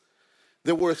feet.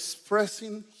 They were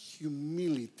expressing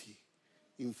humility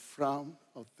in front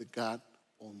of the God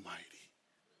Almighty.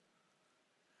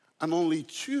 And only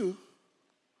 2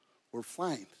 were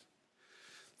flying.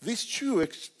 These 2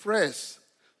 express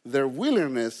their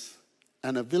willingness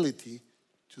and ability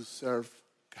to serve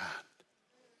God.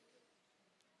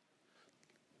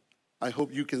 I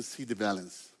hope you can see the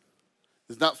balance.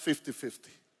 It's not 50-50.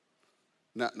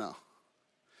 Not now.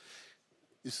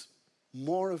 It's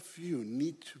more of you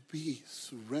need to be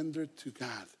surrendered to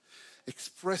God,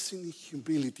 expressing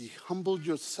humility, humble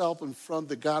yourself in front of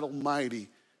the God Almighty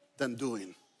than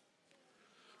doing.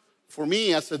 For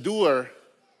me, as a doer,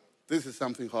 this is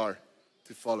something hard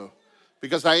to follow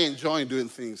because I enjoy doing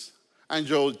things. I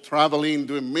enjoy traveling,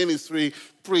 doing ministry,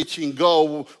 preaching,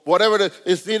 go, whatever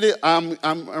is needed, I'm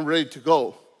ready to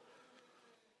go.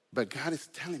 But God is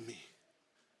telling me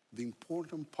the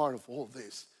important part of all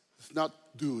this is not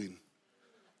doing,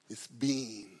 it's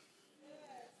being.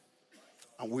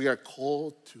 And we are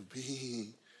called to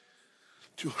be,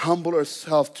 to humble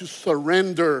ourselves, to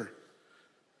surrender,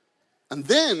 and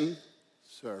then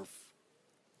serve.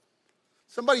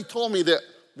 Somebody told me that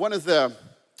one of the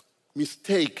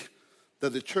mistakes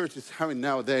that the church is having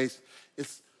nowadays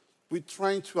is we're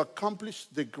trying to accomplish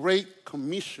the Great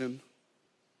Commission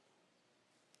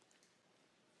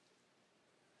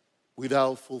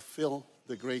without fulfill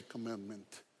the Great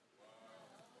Commandment.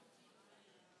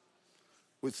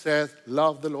 Which says,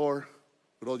 love the Lord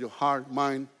with all your heart,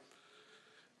 mind,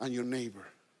 and your neighbor.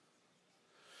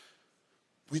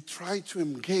 We try to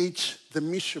engage the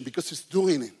mission because it's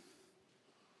doing it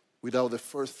without the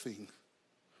first thing.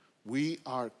 We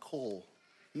are called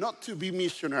not to be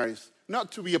missionaries,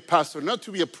 not to be a pastor, not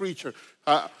to be a preacher.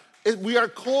 We are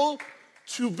called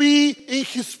to be in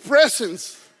His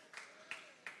presence,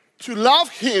 to love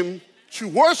Him, to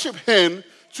worship Him,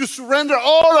 to surrender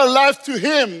all our life to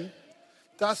Him.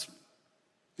 That's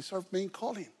our main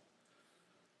calling.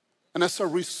 And as a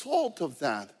result of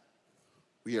that,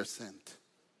 we are sent.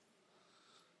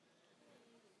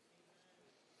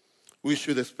 We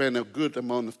should spend a good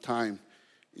amount of time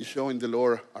in showing the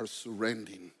Lord our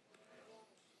surrendering,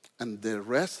 and the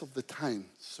rest of the time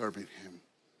serving Him.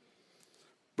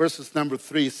 Verses number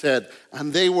 3 said,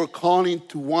 and they were calling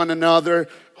to one another,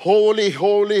 holy,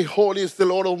 holy, holy is the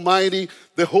Lord Almighty.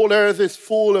 The whole earth is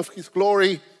full of His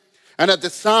glory. And at the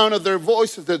sound of their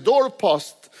voices, the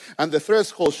doorpost and the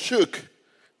threshold shook,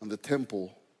 and the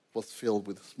temple was filled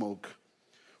with smoke.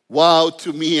 Woe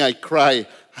to me, I cry.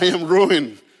 I am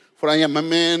ruined, for I am a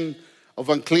man of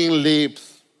unclean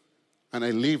lips, and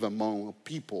I live among a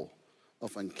people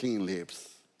of unclean lips.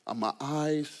 And my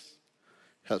eyes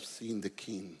have seen the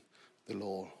King, the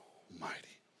Lord Almighty.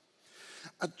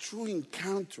 A true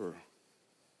encounter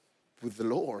with the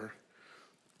Lord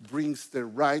brings the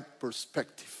right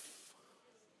perspective.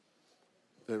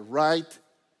 The right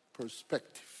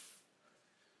perspective.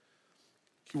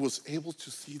 He was able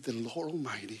to see the Lord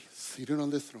Almighty sitting on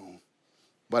the throne,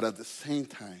 but at the same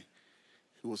time,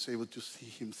 he was able to see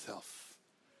himself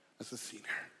as a sinner.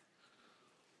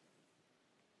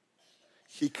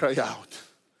 He cried out,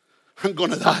 I'm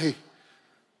going to die.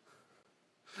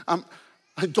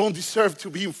 I don't deserve to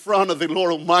be in front of the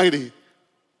Lord Almighty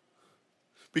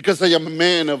because I am a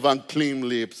man of unclean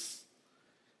lips.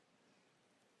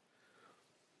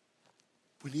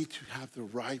 We need to have the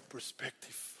right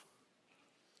perspective.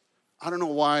 I don't know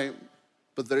why,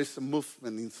 but there is a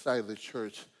movement inside the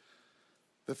church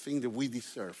that think that we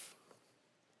deserve.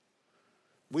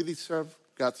 We deserve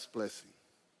God's blessing.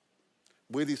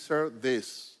 We deserve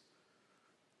this.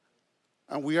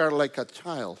 And we are like a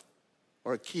child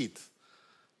or a kid.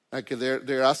 Like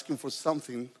they're asking for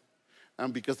something,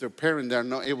 and because their parents are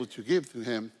not able to give to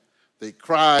him, they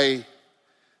cry.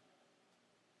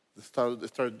 They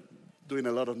start doing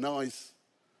a lot of noise.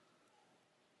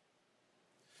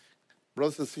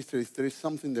 Brothers and sisters, if there is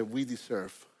something that we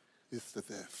deserve, it's the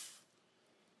death.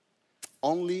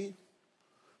 Only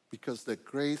because the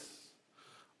grace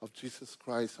of Jesus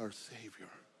Christ, our Savior,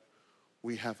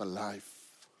 we have a life.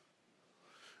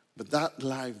 But that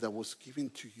life that was given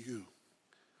to you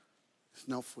is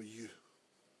not for you.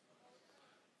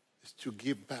 It's to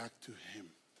give back to Him.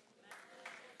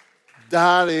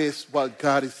 That is what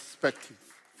God is expecting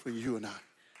for you and I.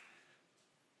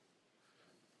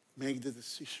 Make the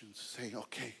decision to say,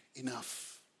 okay,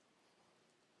 enough.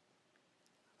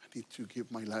 I need to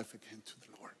give my life again to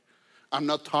the Lord. I'm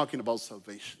not talking about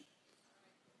salvation.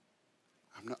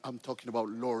 I'm talking about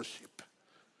lordship,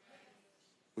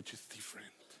 which is different.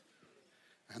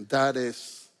 And that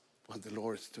is what the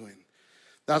Lord is doing.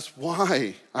 That's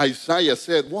why Isaiah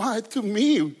said, why to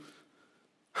me?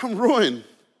 I'm ruined.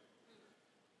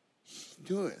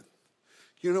 He knew it.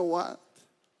 You know what?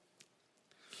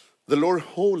 The Lord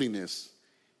holiness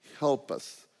help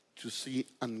us to see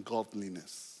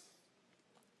ungodliness.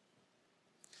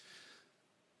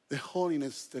 The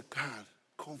holiness that God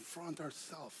confront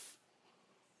ourselves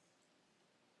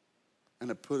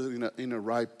and put it in a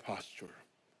right posture,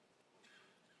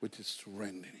 which is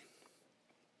surrendering.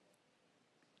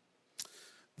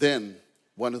 Then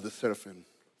one of the seraphim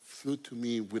flew to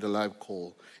me with a live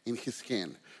coal in his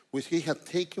hand, which he had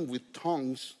taken with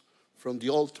tongs from the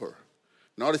altar.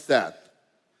 Notice that.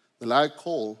 The live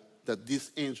coal that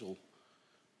this angel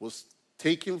was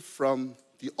taken from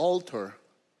the altar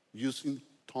using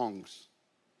tongs,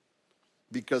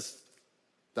 because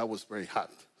that was very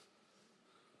hot.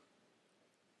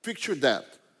 Picture that.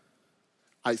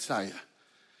 Isaiah.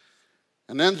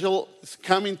 An angel is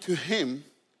coming to him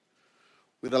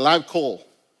with a live coal,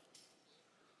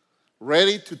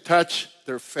 ready to touch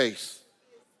their face.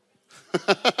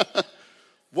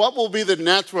 What will be the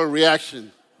natural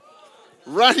reaction?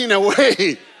 Running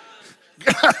away.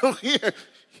 Get out of here.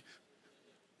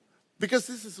 Because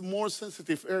this is a more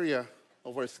sensitive area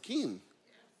of our skin.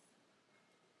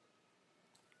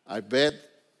 I bet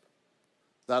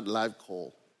that live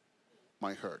coal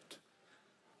might hurt.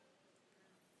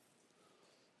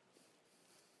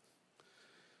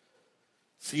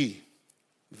 See,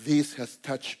 this has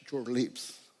touched your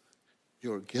lips.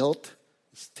 Your guilt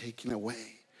is taken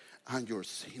away and your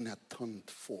sin atoned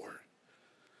for.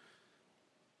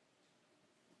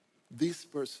 These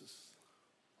verses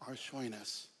are showing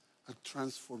us a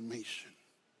transformation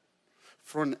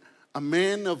from a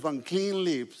man of unclean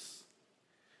lips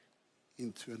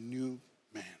into a new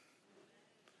man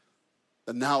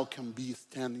that now can be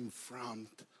standing in front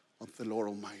of the Lord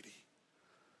Almighty.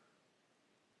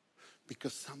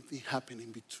 Because something happened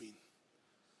in between.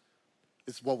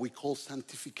 It's what we call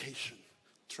sanctification,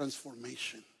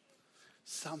 transformation.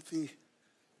 Something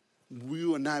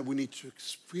you and I, we need to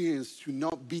experience to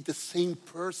not be the same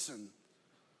person,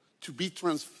 to be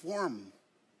transformed.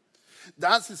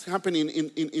 That is happening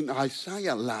in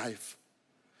Isaiah's life.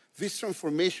 This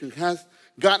transformation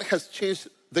God has changed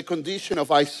the condition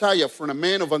of Isaiah from a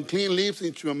man of unclean lips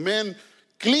into a man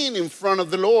clean in front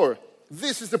of the Lord.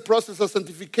 This is the process of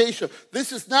sanctification.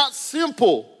 This is not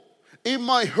simple. It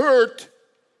might hurt.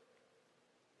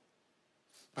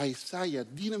 Isaiah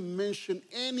didn't mention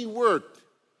any word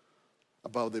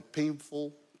about the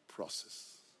painful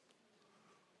process.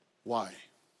 Why?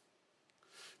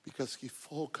 Because his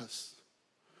focus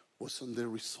was on the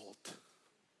result.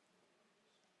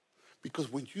 Because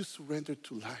when you surrender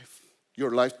to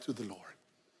your life to the Lord,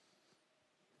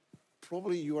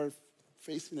 probably you are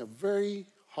facing a very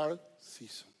hard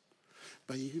season.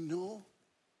 But you know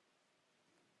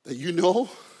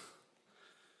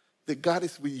that God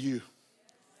is with you.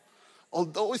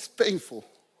 Although it's painful,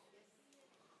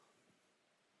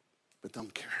 but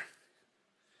don't care.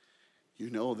 You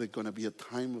know there's going to be a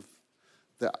time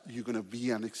that you're going to be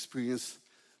and experience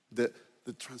the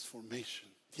transformation,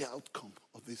 the outcome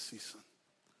of this season.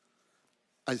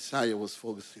 Isaiah was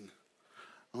focusing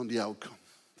on the outcome,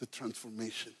 the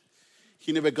transformation.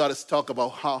 He never got us talk about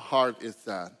how hard is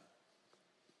that.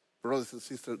 Brothers and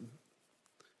sisters,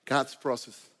 God's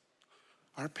process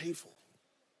are painful,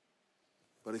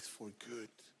 but it's for good.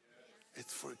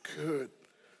 It's for good.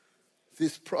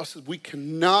 This process, we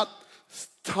cannot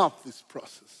stop this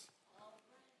process.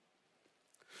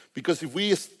 Because if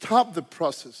we stop the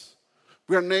process,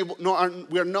 we are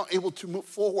not able to move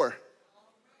forward.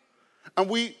 And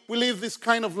we live this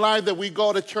kind of life that we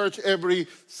go to church every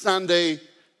Sunday,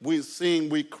 we sing,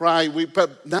 we cry,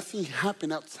 but nothing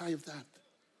happened outside of that.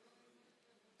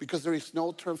 Because there is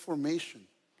no transformation.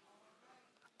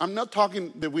 I'm not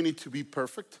talking that we need to be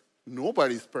perfect.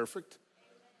 Nobody's perfect.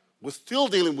 We're still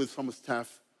dealing with some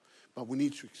stuff, but we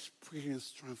need to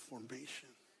experience transformation.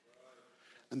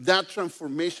 And that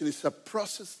transformation is a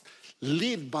process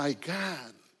led by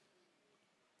God.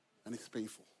 And it's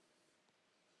painful.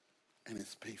 And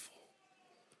it's painful.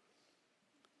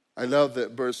 I love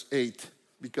that verse 8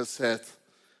 because it said,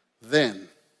 then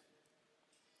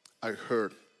I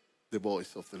heard the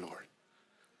voice of the Lord.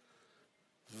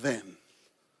 Then.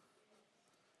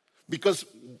 Because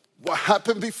what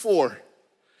happened before,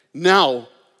 now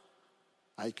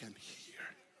I can hear.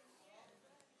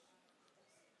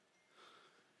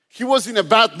 He was in a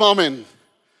bad moment,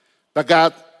 but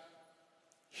God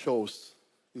shows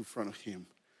in front of him.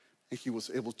 And he was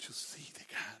able to see the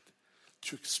God,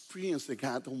 to experience the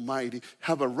God Almighty,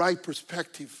 have a right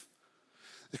perspective,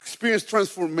 experience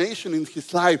transformation in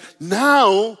his life.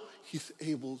 Now he's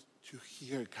able to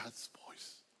hear God's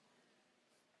voice.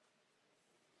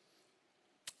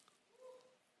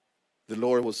 The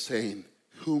Lord was saying,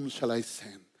 whom shall I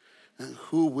send? And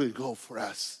who will go for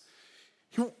us?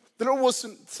 The Lord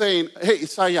wasn't saying, hey,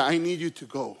 Isaiah, I need you to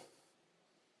go.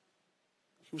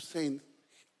 He was saying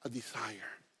a desire.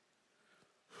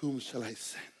 Whom shall I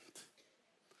send?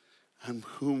 And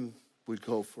whom will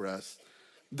go for us?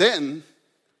 Then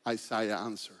Isaiah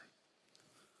answered,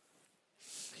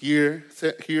 Here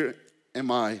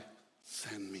am I,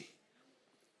 send me.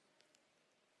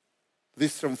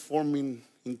 This transforming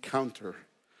encounter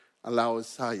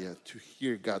allows Isaiah to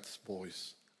hear God's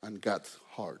voice and God's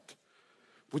heart,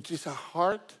 which is a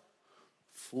heart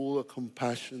full of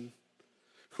compassion,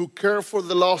 who cares for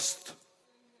the lost.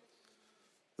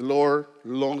 The Lord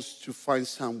longs to find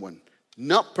someone,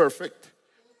 not perfect,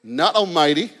 not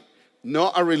almighty,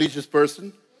 not a religious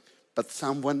person, but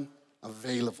someone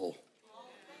available.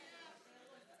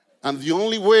 And the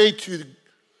only way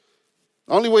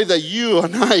that you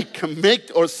and I can make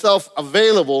ourselves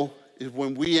available is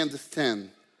when we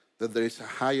understand that there is a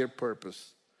higher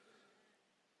purpose.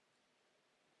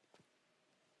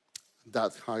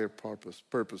 That higher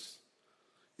purpose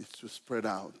is to spread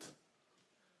out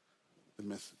the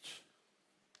message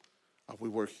as we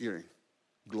were hearing,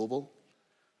 global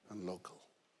and local.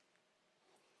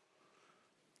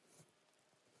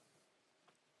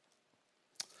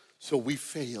 So we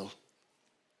fail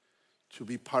to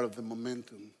be part of the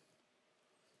momentum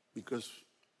because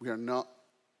we are not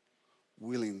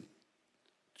willing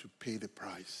to pay the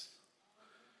price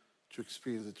to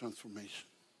experience the transformation.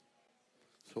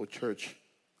 So church,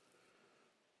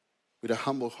 with a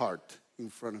humble heart in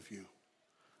front of you,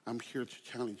 I'm here to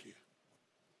challenge you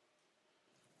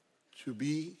to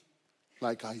be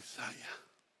like Isaiah,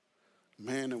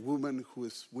 man and woman who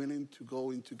is willing to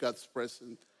go into God's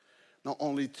presence, not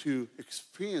only to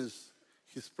experience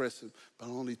his presence, but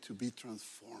only to be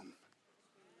transformed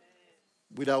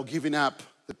without giving up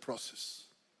the process.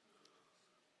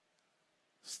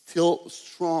 Still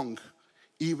strong,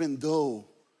 even though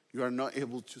you are not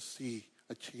able to see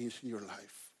a change in your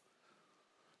life.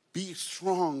 Be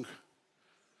strong,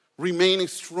 remaining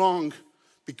strong,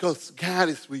 because God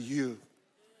is with you.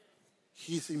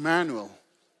 He's Emmanuel.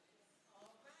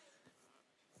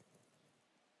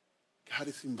 God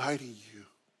is inviting you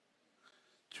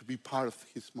to be part of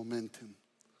his momentum.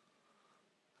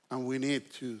 And we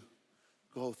need to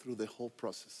go through the whole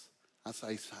process as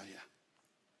Isaiah.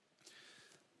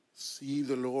 See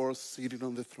the Lord seated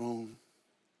on the throne.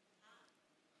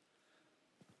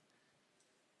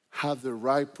 Have the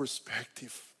right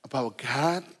perspective about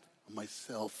God and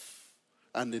myself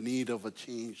and the need of a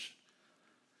change.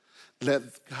 Let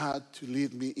God to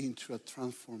lead me into a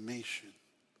transformation.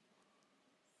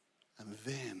 And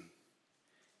then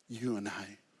you and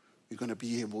I, we're going to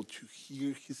be able to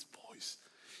hear his voice,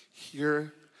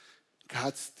 hear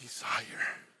God's desire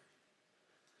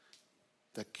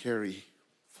that carry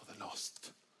for the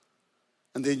lost.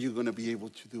 And then you're going to be able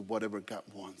to do whatever God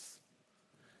wants.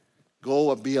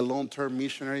 Go and be a long-term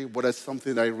missionary. What is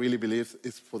something that I really believe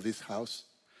is for this house.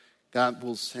 God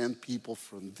will send people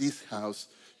from this house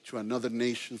to another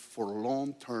nation for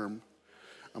long-term.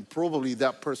 And probably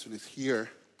that person is here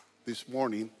this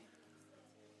morning.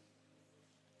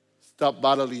 Stop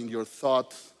battling your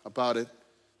thoughts about it.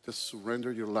 Just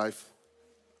surrender your life.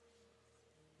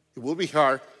 It will be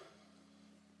hard.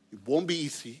 It won't be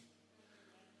easy.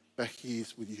 But he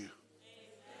is with you.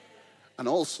 And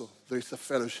also, there is a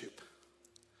fellowship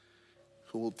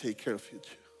who will take care of you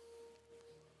too.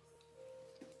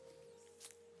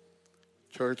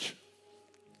 Church,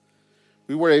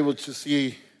 we were able to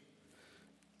see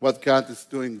what God is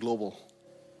doing global.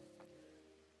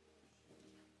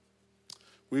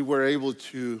 We were able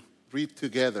to read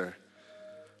together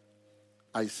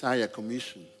Isaiah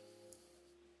commission.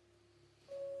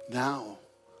 Now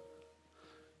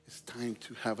it's time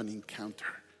to have an encounter.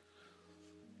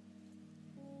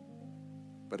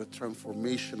 But a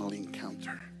transformational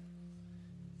encounter.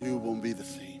 You won't be the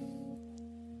same.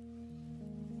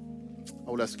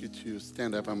 I will ask you to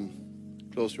stand up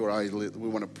and close your eyes. We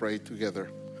want to pray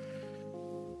together.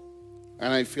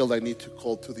 And I feel I need to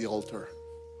call to the altar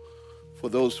for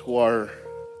those who are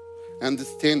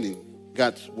understanding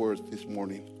God's word this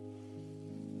morning.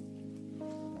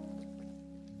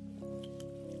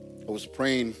 I was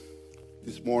praying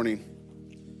this morning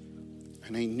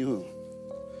and I knew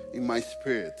in my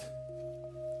spirit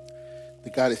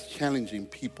that God is challenging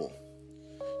people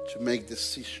to make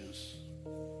decisions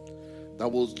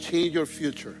that will change your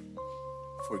future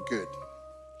for good.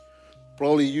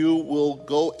 Probably you will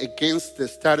go against the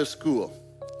status quo.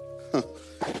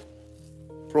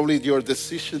 Probably your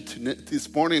decision this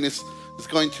morning is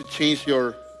going to change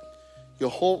your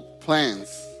whole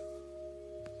plans.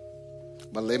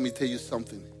 But let me tell you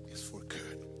something, it's for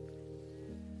good.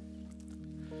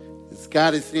 If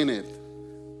God is in it,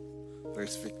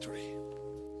 there's victory.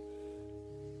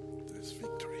 There's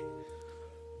victory.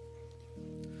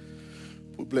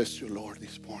 We bless you, Lord,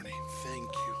 this morning.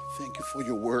 Thank you. Thank you for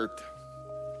your word.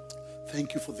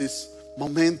 Thank you for this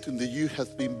momentum that you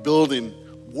have been building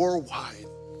worldwide.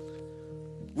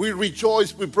 We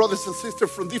rejoice with brothers and sisters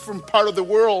from different parts of the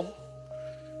world.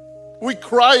 We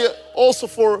cry also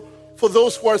for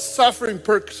those who are suffering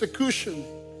persecution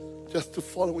just to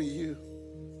follow you.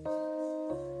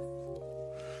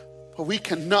 But we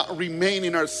cannot remain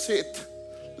in our seat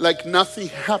like nothing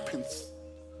happens.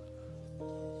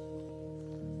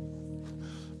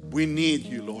 We need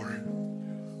you, Lord.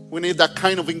 We need that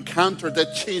kind of encounter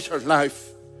that changed our life.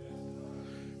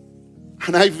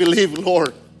 And I believe,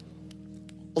 Lord,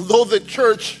 although the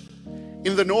church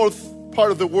in the north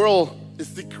part of the world is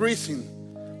decreasing,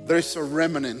 there is a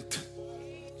remnant.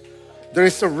 There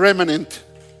is a remnant.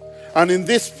 And in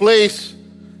this place,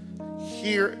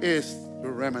 here is the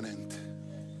remnant.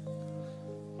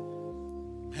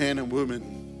 Men and women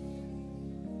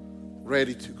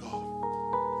ready to go.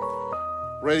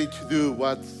 Ready to do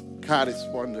what God is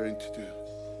wanting to do.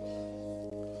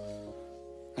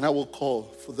 And I will call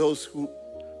for those who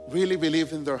really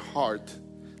believe in their heart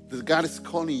that God is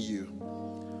calling you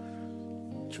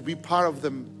to be part of the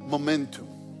momentum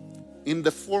in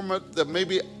the format that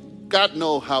maybe God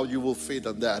knows how you will fit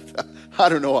on that. I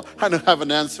don't know. I don't have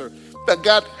an answer. But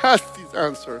God has this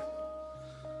answer.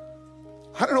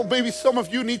 I don't know, maybe some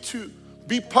of you need to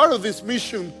be part of this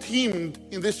mission team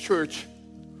in this church.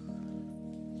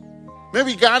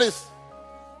 Maybe God is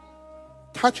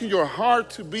touching your heart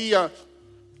to be a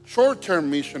short-term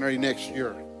missionary next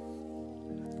year.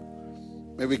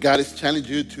 Maybe God is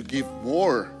challenging you to give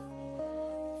more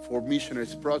for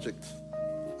missionaries projects.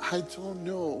 I don't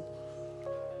know,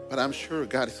 but I'm sure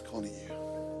God is calling you.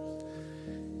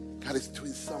 God is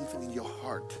doing something in your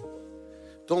heart.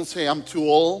 Don't say, I'm too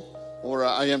old or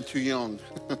I am too young.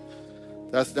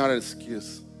 That's not an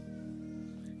excuse.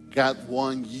 God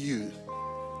wants you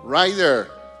right there,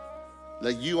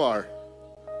 like you are.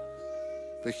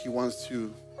 But He wants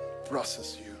to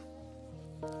process you,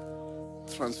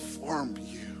 transform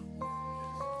you,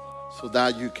 so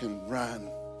that you can run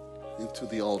into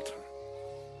the altar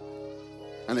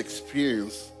and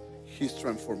experience His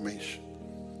transformation.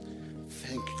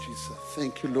 Thank you, Jesus.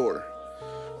 Thank you, Lord.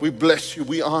 We bless you.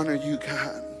 We honor you,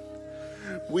 God.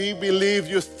 We believe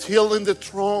you're still in the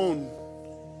throne.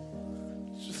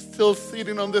 You're still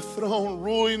sitting on the throne,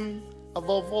 ruling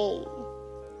above all,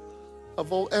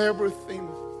 above everything.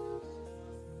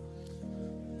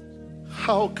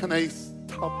 How can I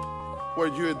stop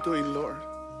what you're doing, Lord?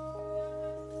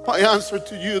 My answer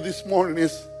to you this morning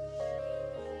is,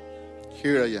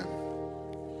 here I am.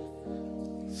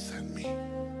 Send me.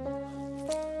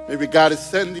 Maybe God is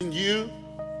sending you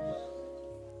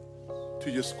to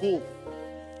your school,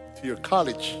 to your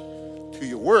college, to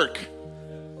your work,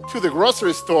 to the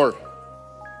grocery store,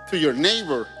 to your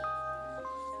neighbor,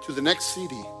 to the next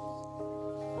city,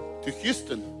 to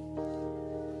Houston,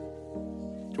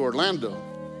 to Orlando.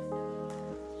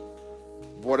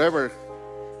 Whatever,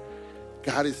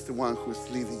 God is the one who's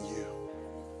leading you.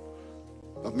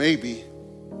 But maybe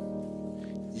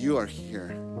you are here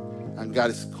and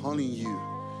God is calling you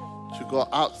to go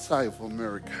outside of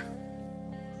America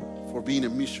for being a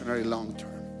missionary long term.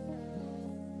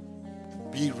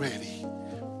 Be ready.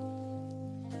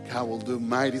 God will do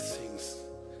mighty things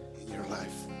in your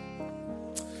life.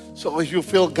 So if you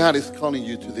feel God is calling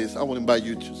you to this, I will invite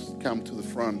you to come to the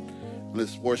front.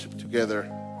 Let's worship together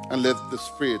and let the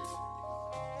Spirit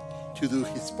to do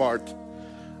His part.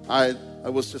 I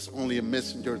was just only a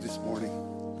messenger this morning.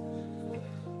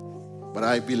 But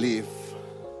I believe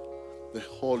the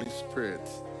Holy Spirit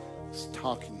is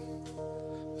talking,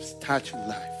 is touching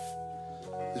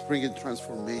life, is bringing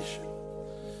transformation.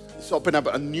 It's opening up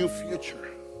a new future.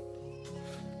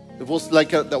 It was like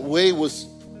the way was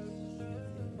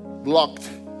blocked,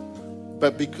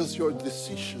 but because your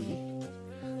decision,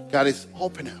 God is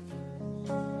opening up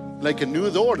like a new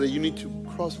door that you need to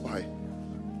cross by.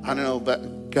 I don't know,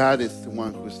 but God is the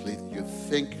one who is leading you.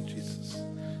 Thank you, Jesus.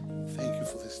 Thank you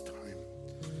for this time.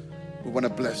 We want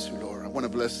to bless you, Lord. I want to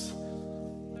bless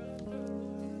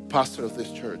pastor of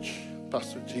this church,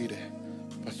 Pastor Jide,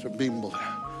 Pastor Bimbo.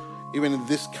 Even in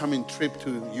this coming trip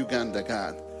to Uganda,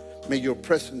 God, may your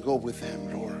presence go with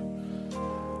them,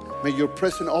 Lord. May your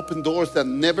presence open doors that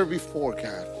never before,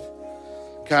 God.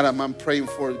 God, I'm praying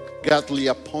for godly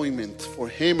appointment for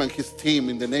him and his team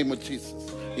in the name of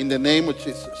Jesus. In the name of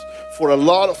Jesus. For a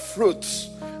lot of fruits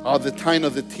of the time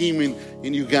of the team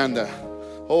in Uganda.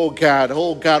 Oh God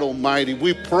Almighty,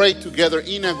 we pray together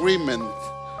in agreement,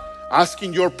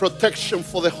 asking your protection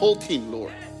for the whole team,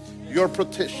 Lord. Your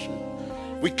protection.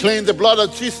 We claim the blood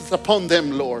of Jesus upon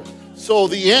them, Lord. So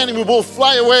the enemy will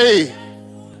fly away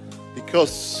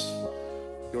because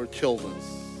your children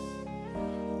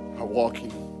are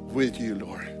walking with you,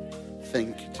 Lord.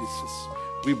 Thank you, Jesus.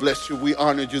 We bless you. We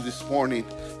honor you this morning.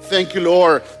 Thank you,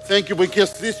 Lord. Thank you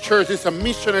because this church is a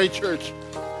missionary church.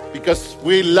 Because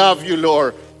we love you,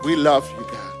 Lord. We love you,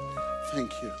 God.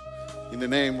 Thank you. In the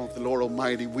name of the Lord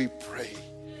Almighty, we pray.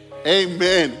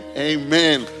 Amen.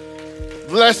 Amen.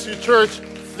 Bless you, church.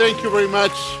 Thank you very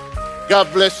much.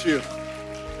 God bless you.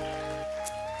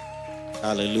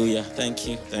 Hallelujah. Thank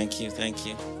you. Thank you. Thank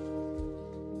you.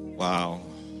 Wow.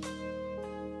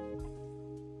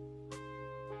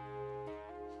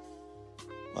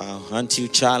 Wow. Aren't you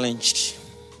challenged?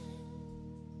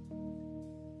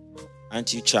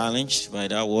 Aren't you challenged by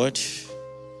that word?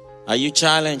 Are you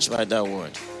challenged by that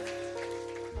word?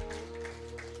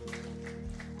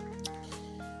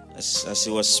 As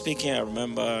he was speaking, I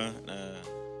remember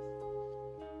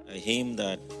a hymn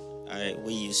that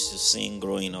we used to sing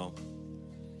growing up.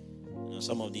 You know,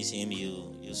 some of these hymns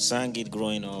you sang it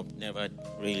growing up, never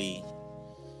really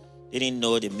didn't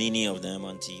know the meaning of them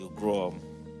until you grow up.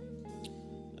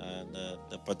 And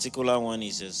the particular one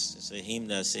is a hymn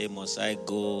that says, "Must I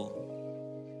go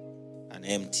and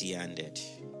empty-handed?"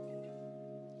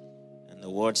 And the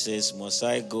word says, "Must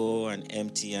I go and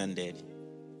empty-handed?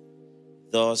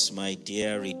 Thus my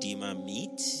dear Redeemer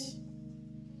meet,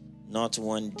 not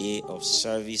one day of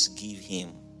service give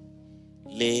him,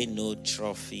 lay no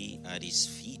trophy at his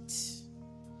feet.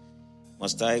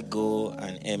 Must I go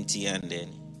and empty-handed?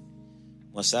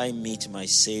 Must I meet my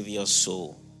Savior's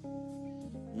soul?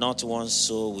 Not one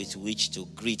soul with which to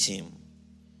greet him,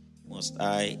 must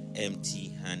I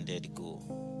empty-handed go."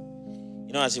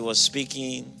 You know, as he was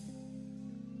speaking,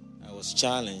 I was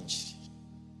challenged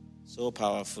so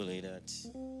powerfully that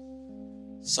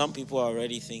some people are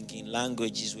already thinking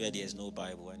languages where there's no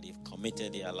Bible and they've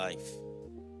committed their life.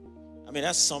 I mean,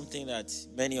 that's something that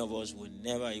many of us would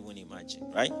never even imagine,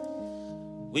 right?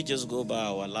 We just go by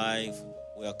our life.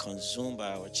 We are consumed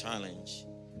by our challenge.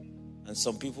 And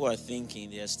some people are thinking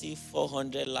there are still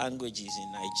 400 languages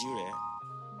in Nigeria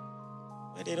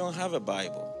where they don't have a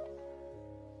Bible.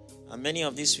 And many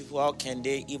of these people, how can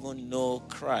they even know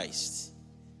Christ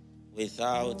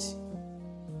without?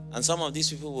 And some of these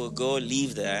people will go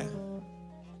live there.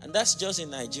 And that's just in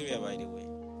Nigeria, by the way.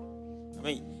 I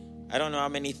mean, I don't know how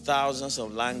many thousands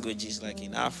of languages like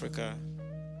in Africa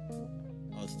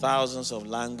or thousands of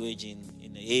languages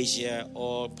in Asia,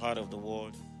 all part of the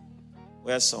world,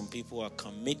 where some people are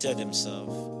committed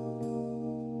themselves.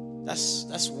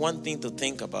 That's one thing to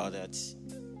think about. That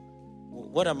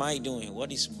what am I doing?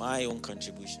 What is my own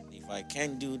contribution? If I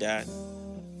can't do that,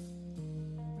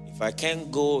 if I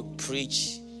can't go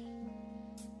preach,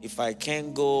 if I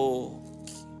can't go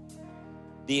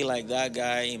be like that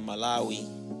guy in Malawi,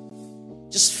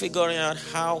 just figuring out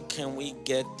how can we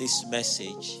get this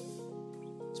message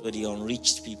to the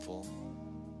unreached people.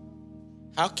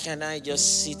 How can I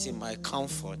just sit in my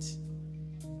comfort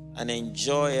and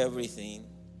enjoy everything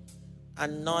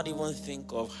and not even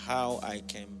think of how I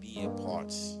can be a part?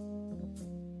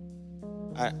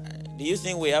 Do you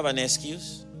think we have an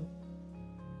excuse?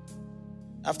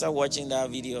 After watching that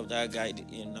video of that guy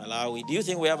in Malawi, do you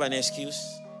think we have an excuse?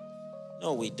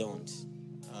 No, we don't.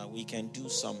 We can do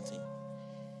something.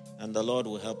 And the Lord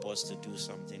will help us to do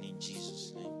something in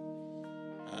Jesus' name.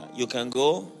 You can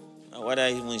go. Whether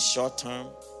even short term,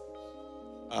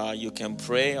 you can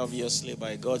pray. Obviously,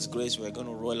 by God's grace, we're going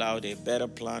to roll out a better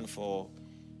plan for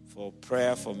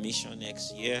prayer for mission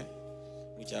next year,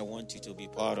 which I want you to be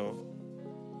part of.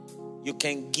 You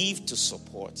can give to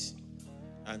support.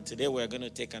 And today we're going to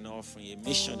take an offering, a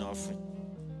mission offering.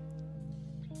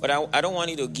 But I don't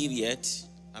want you to give yet.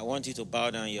 I want you to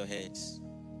bow down your heads.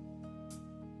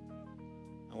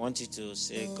 I want you to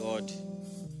say, "God,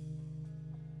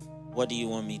 what do you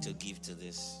want me to give to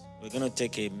this?" We're going to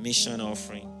take a mission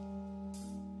offering,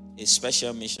 a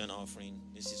special mission offering.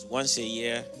 This is once a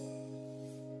year.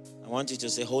 I want you to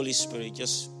say, "Holy Spirit,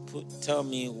 just tell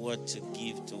me what to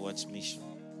give towards mission."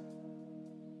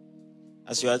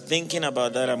 As you are thinking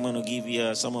about that, I'm going to give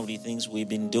you some of the things we've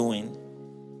been doing.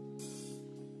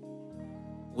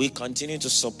 We continue to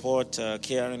support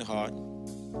Caring Heart.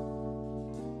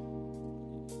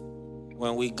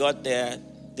 When we got there,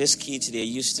 these kids, they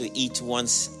used to eat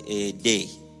once a day.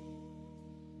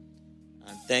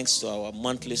 And thanks to our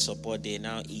monthly support, they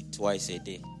now eat twice a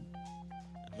day.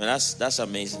 I mean, that's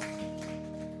amazing.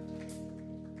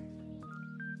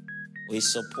 We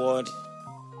support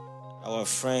our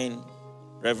friend,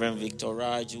 Reverend Victor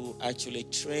Raj, who actually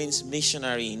trains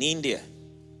missionary in India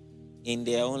in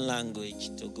their own language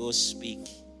to go speak.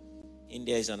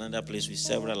 India is another place with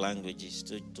several languages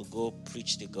to go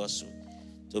preach the gospel,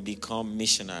 to become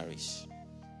missionaries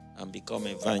and become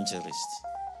evangelists.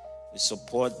 We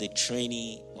support the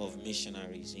training of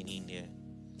missionaries in India.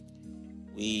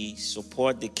 We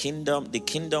support the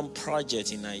Kingdom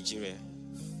Project in Nigeria,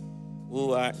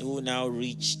 who now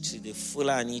reach to the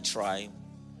Fulani tribe.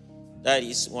 That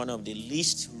is one of the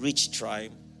least rich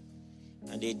tribe,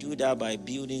 and they do that by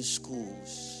building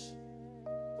schools.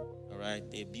 All right,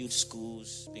 they build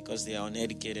schools because they are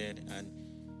uneducated and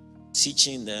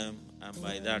teaching them, and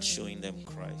by that showing them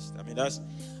Christ.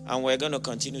 And we're going to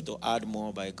continue to add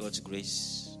more by God's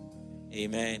grace.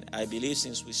 Amen. I believe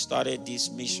since we started this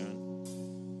mission,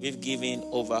 we've given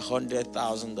over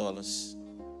 $100,000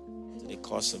 to the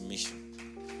cause of mission.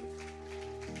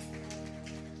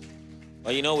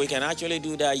 But we can actually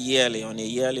do that yearly. On a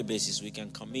yearly basis, we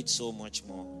can commit so much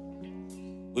more.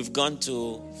 We've gone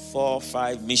to 4 or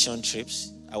 5 mission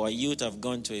trips. Our youth have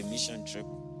gone to a mission trip,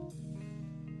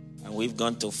 and we've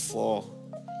gone to 4.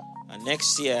 And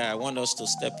next year, I want us to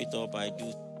step it up. I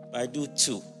do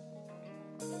 2.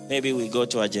 Maybe we go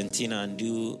to Argentina and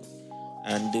do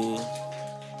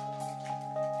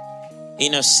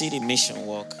inner city mission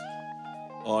work,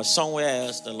 or somewhere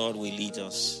else the Lord will lead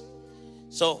us.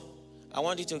 So I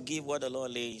want you to give what the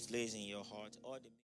Lord lays in your heart.